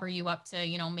would cover you up to,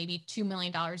 you know, maybe $2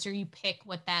 million, or you pick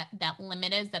what that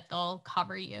limit is that they'll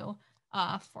cover you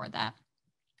for that.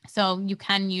 So you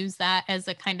can use that as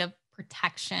a kind of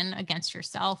protection against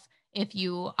yourself if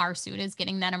you are sued, as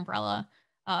getting that umbrella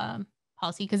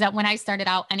policy. Because when I started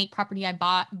out, any property I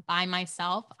bought by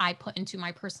myself, I put into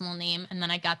my personal name, and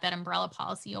then I got that umbrella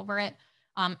policy over it.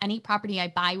 Any property I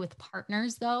buy with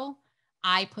partners, though,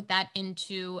 I put that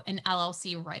into an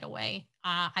LLC right away.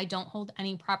 I don't hold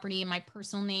any property in my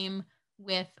personal name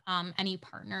with any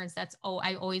partners.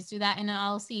 I always do that in an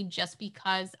LLC, just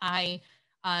because I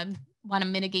want to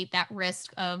mitigate that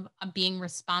risk of being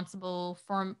responsible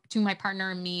to my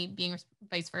partner and me being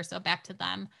vice versa back to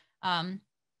them.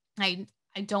 I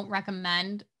don't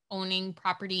recommend owning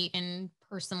property in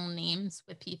personal names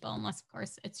with people, unless of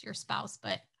course it's your spouse,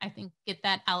 but I think get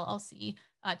that LLC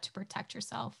to protect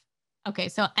yourself. Okay,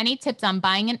 so any tips on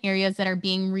buying in areas that are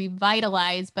being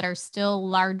revitalized but are still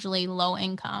largely low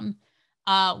income?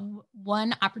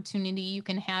 One opportunity you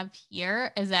can have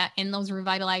here is that in those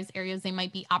revitalized areas, they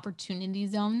might be opportunity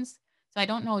zones. So I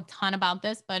don't know a ton about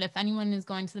this, but if anyone is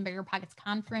going to the BiggerPockets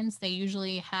conference, they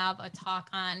usually have a talk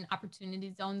on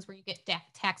opportunity zones where you get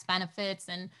tax benefits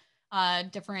and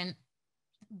different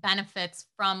benefits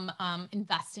from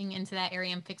investing into that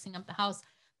area and fixing up the house.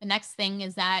 The next thing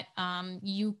is that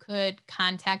you could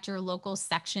contact your local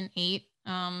Section 8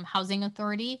 housing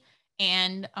authority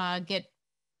and get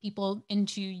people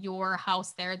into your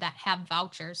house there that have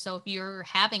vouchers. So if you're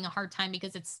having a hard time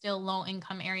because it's still low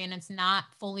income area and it's not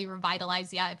fully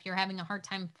revitalized yet, if you're having a hard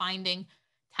time finding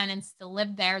tenants to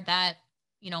live there that,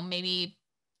 you know, maybe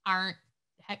aren't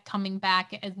coming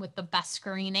back with the best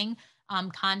screening,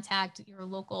 contact your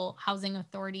local housing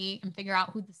authority and figure out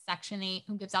who gives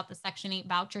out the Section 8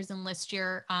 vouchers, and list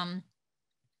your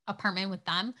apartment with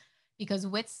them. Because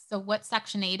what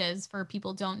Section 8 is, for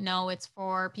people don't know, it's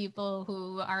for people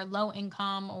who are low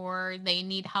income or they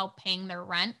need help paying their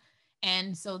rent.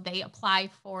 And so they apply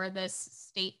for this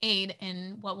state aid.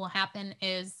 And what will happen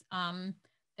is the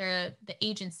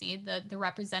agency, the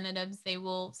representatives, they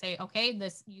will say, okay,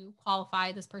 you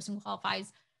qualify, this person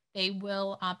qualifies. They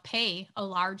will pay a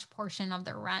large portion of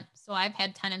their rent. So I've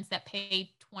had tenants that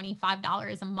pay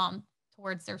 $25 a month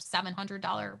towards their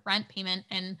 $700 rent payment,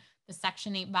 and the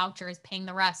Section 8 voucher is paying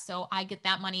the rest. So I get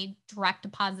that money direct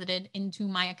deposited into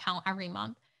my account every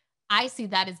month. I see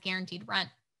that as guaranteed rent.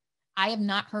 I have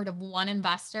not heard of one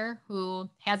investor who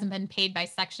hasn't been paid by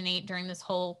Section 8 during this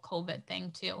whole COVID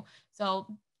thing too. So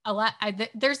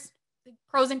there's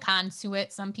pros and cons to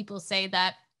it. Some people say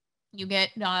that you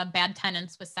get bad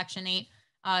tenants with Section 8.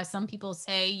 Some people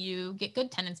say you get good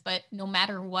tenants, but no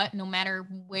matter what, no matter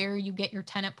where you get your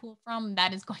tenant pool from,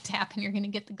 that is going to happen. You're going to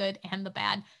get the good and the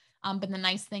bad. But the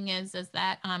nice thing is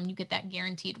that you get that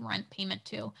guaranteed rent payment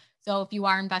too. So if you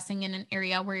are investing in an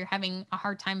area where you're having a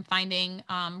hard time finding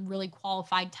really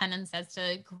qualified tenants as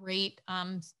to great,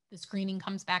 the screening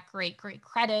comes back great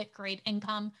credit, great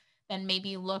income, then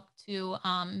maybe look to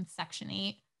Section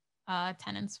 8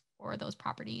 tenants for those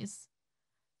properties.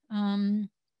 My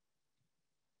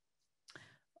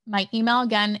email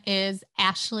again is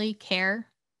Ashley Kehr,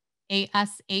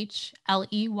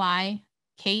 ASHLEYKEHR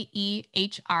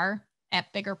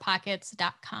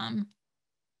 @biggerpockets.com.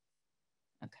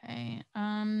 Okay.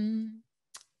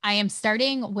 I am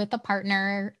starting with a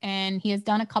partner and he has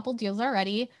done a couple deals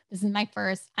already. This is my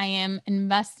first. I am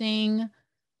investing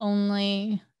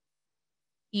only.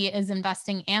 He is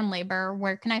investing and labor.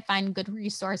 Where can I find good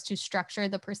resource to structure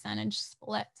the percentage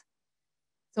split?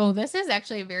 So this is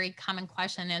actually a very common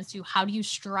question as to how do you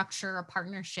structure a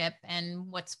partnership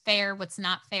and what's fair, what's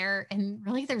not fair. And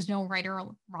really there's no right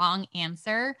or wrong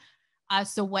answer.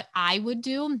 So what I would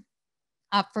do,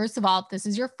 first of all, if this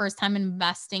is your first time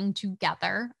investing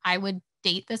together, I would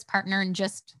date this partner and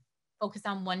just focus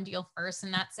on one deal first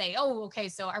and not say, oh, okay,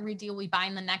 so every deal we buy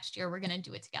in the next year, we're going to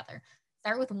do it together.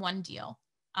 Start with one deal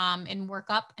and work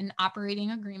up an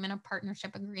operating agreement, a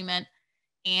partnership agreement.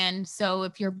 And so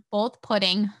if you're both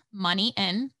putting money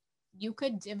in, you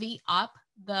could divvy up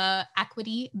the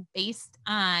equity based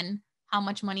on how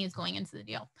much money is going into the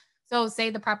deal. So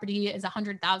say the property is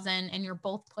 100,000 and you're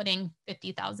both putting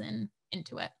 50,000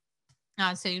 into it.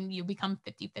 So you become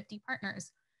 50-50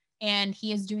 partners and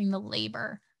he is doing the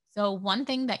labor. So one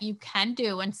thing that you can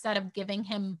do instead of giving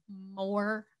him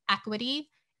more equity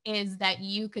is that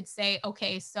you could say,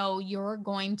 okay, so you're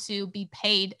going to be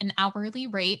paid an hourly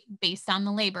rate based on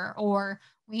the labor, or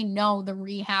we know the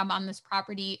rehab on this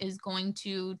property is going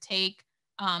to take,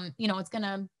 it's going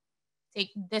to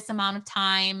take this amount of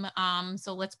time.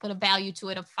 So let's put a value to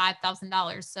it of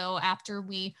 $5,000. So after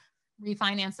we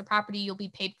refinance the property, you'll be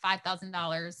paid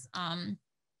 $5,000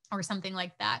 or something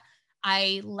like that.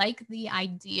 I like the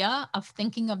idea of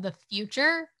thinking of the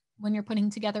future when you're putting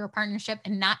together a partnership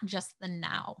and not just the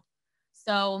now.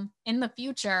 So in the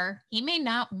future, he may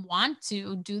not want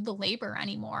to do the labor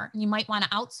anymore. You might want to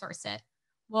outsource it.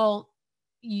 Well,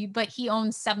 but he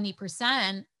owns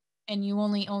 70% and you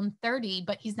only own 30,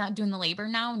 but he's not doing the labor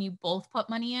now and you both put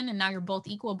money in and now you're both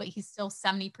equal, but he's still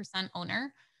 70%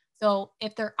 owner. So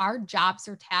if there are jobs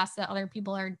or tasks that other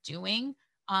people are doing,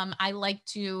 I like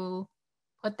to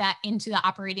put that into the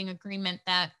operating agreement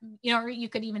that, you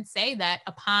could even say that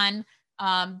upon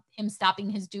him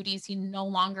stopping his duties, he no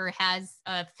longer has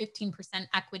a 15%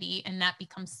 equity and that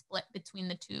becomes split between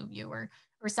the two of you or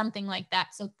something like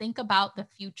that. So think about the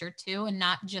future too, and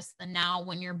not just the now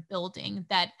when you're building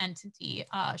that entity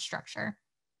structure.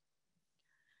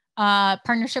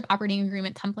 Partnership operating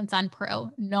agreement templates on Pro.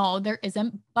 No, there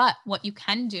isn't. But what you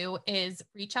can do is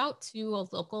reach out to a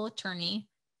local attorney.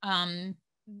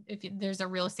 If there's a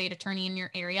real estate attorney in your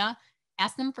area,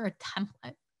 ask them for a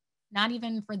template, not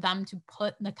even for them to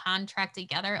put the contract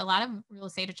together. A lot of real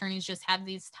estate attorneys just have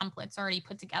these templates already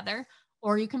put together,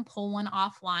 or you can pull one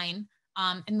offline.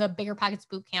 In the BiggerPockets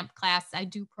Bootcamp class, I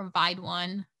do provide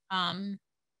one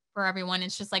for everyone.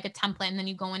 It's just like a template, and then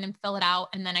you go in and fill it out.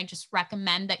 And then I just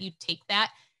recommend that you take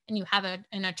that and you have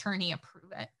an attorney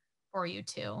approve it for you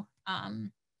too.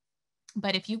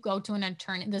 But if you go to an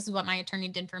attorney, this is what my attorney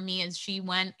did for me, is she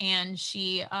went and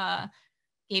she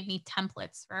gave me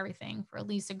templates for everything, for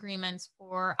lease agreements,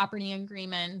 for operating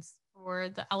agreements, for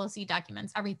the LLC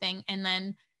documents, everything. And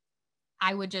then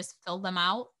I would just fill them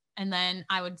out. And then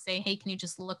I would say, hey, can you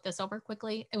just look this over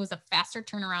quickly? It was a faster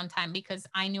turnaround time because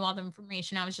I knew all the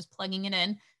information. I was just plugging it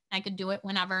in. I could do it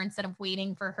whenever instead of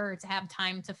waiting for her to have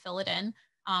time to fill it in.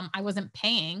 I wasn't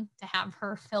paying to have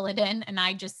her fill it in. And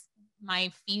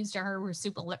my fees to her were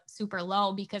super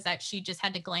low because she just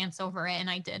had to glance over it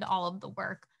and I did all of the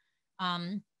work.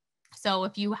 So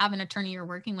if you have an attorney you're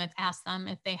working with, ask them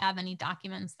if they have any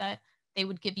documents that they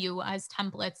would give you as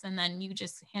templates, and then you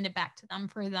just hand it back to them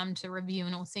for them to review,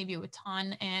 and it'll save you a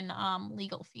ton in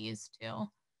legal fees too.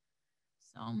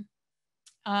 So,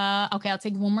 okay, I'll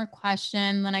take one more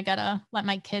question. Then I gotta let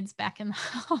my kids back in the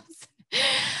house.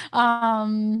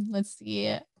 Let's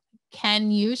see.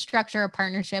 Can you structure a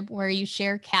partnership where you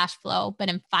share cash flow, but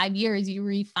in 5 years you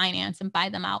refinance and buy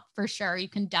them out? For sure, you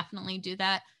can definitely do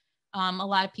that. A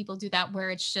lot of people do that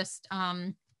where it's just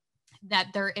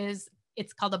that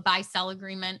it's called a buy-sell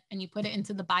agreement, and you put it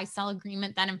into the buy-sell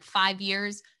agreement that in 5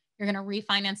 years, you're going to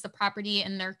refinance the property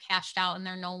and they're cashed out and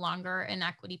they're no longer an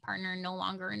equity partner, no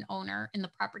longer an owner in the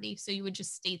property. So you would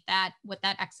just state that, what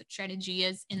that exit strategy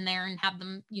is in there, and have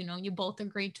them, you both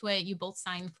agree to it, you both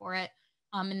sign for it,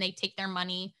 and they take their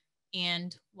money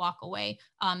and walk away.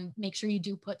 Make sure you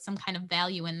do put some kind of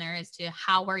value in there as to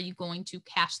how are you going to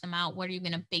cash them out? What are you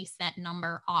going to base that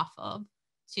number off of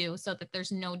too, so that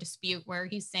there's no dispute where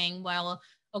he's saying, well,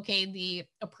 okay, the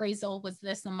appraisal was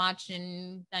this much.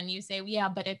 And then you say, yeah,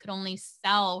 but it could only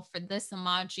sell for this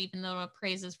much, even though it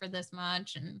appraises for this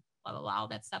much, and blah, blah, blah, all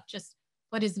that stuff. Just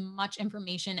put as much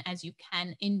information as you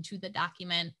can into the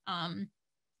document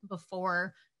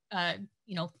before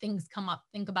things come up.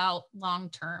 Think about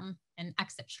long-term and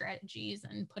exit strategies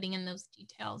and putting in those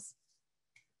details.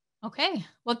 Okay.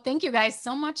 Well, thank you guys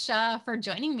so much for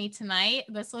joining me tonight.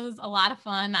 This was a lot of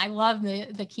fun. I love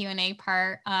the Q&A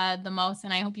part the most,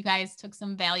 and I hope you guys took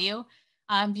some value.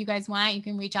 If you guys want, you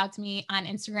can reach out to me on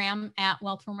Instagram at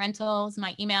Wealth from Rentals.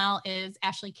 My email is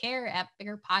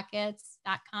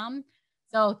ashleykehr@biggerpockets.com.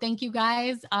 So thank you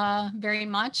guys very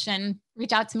much, and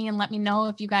reach out to me and let me know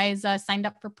if you guys signed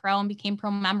up for Pro and became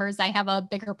Pro members. I have a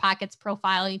BiggerPockets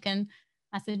profile. You can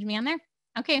message me on there.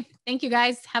 Okay. Thank you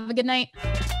guys. Have a good night.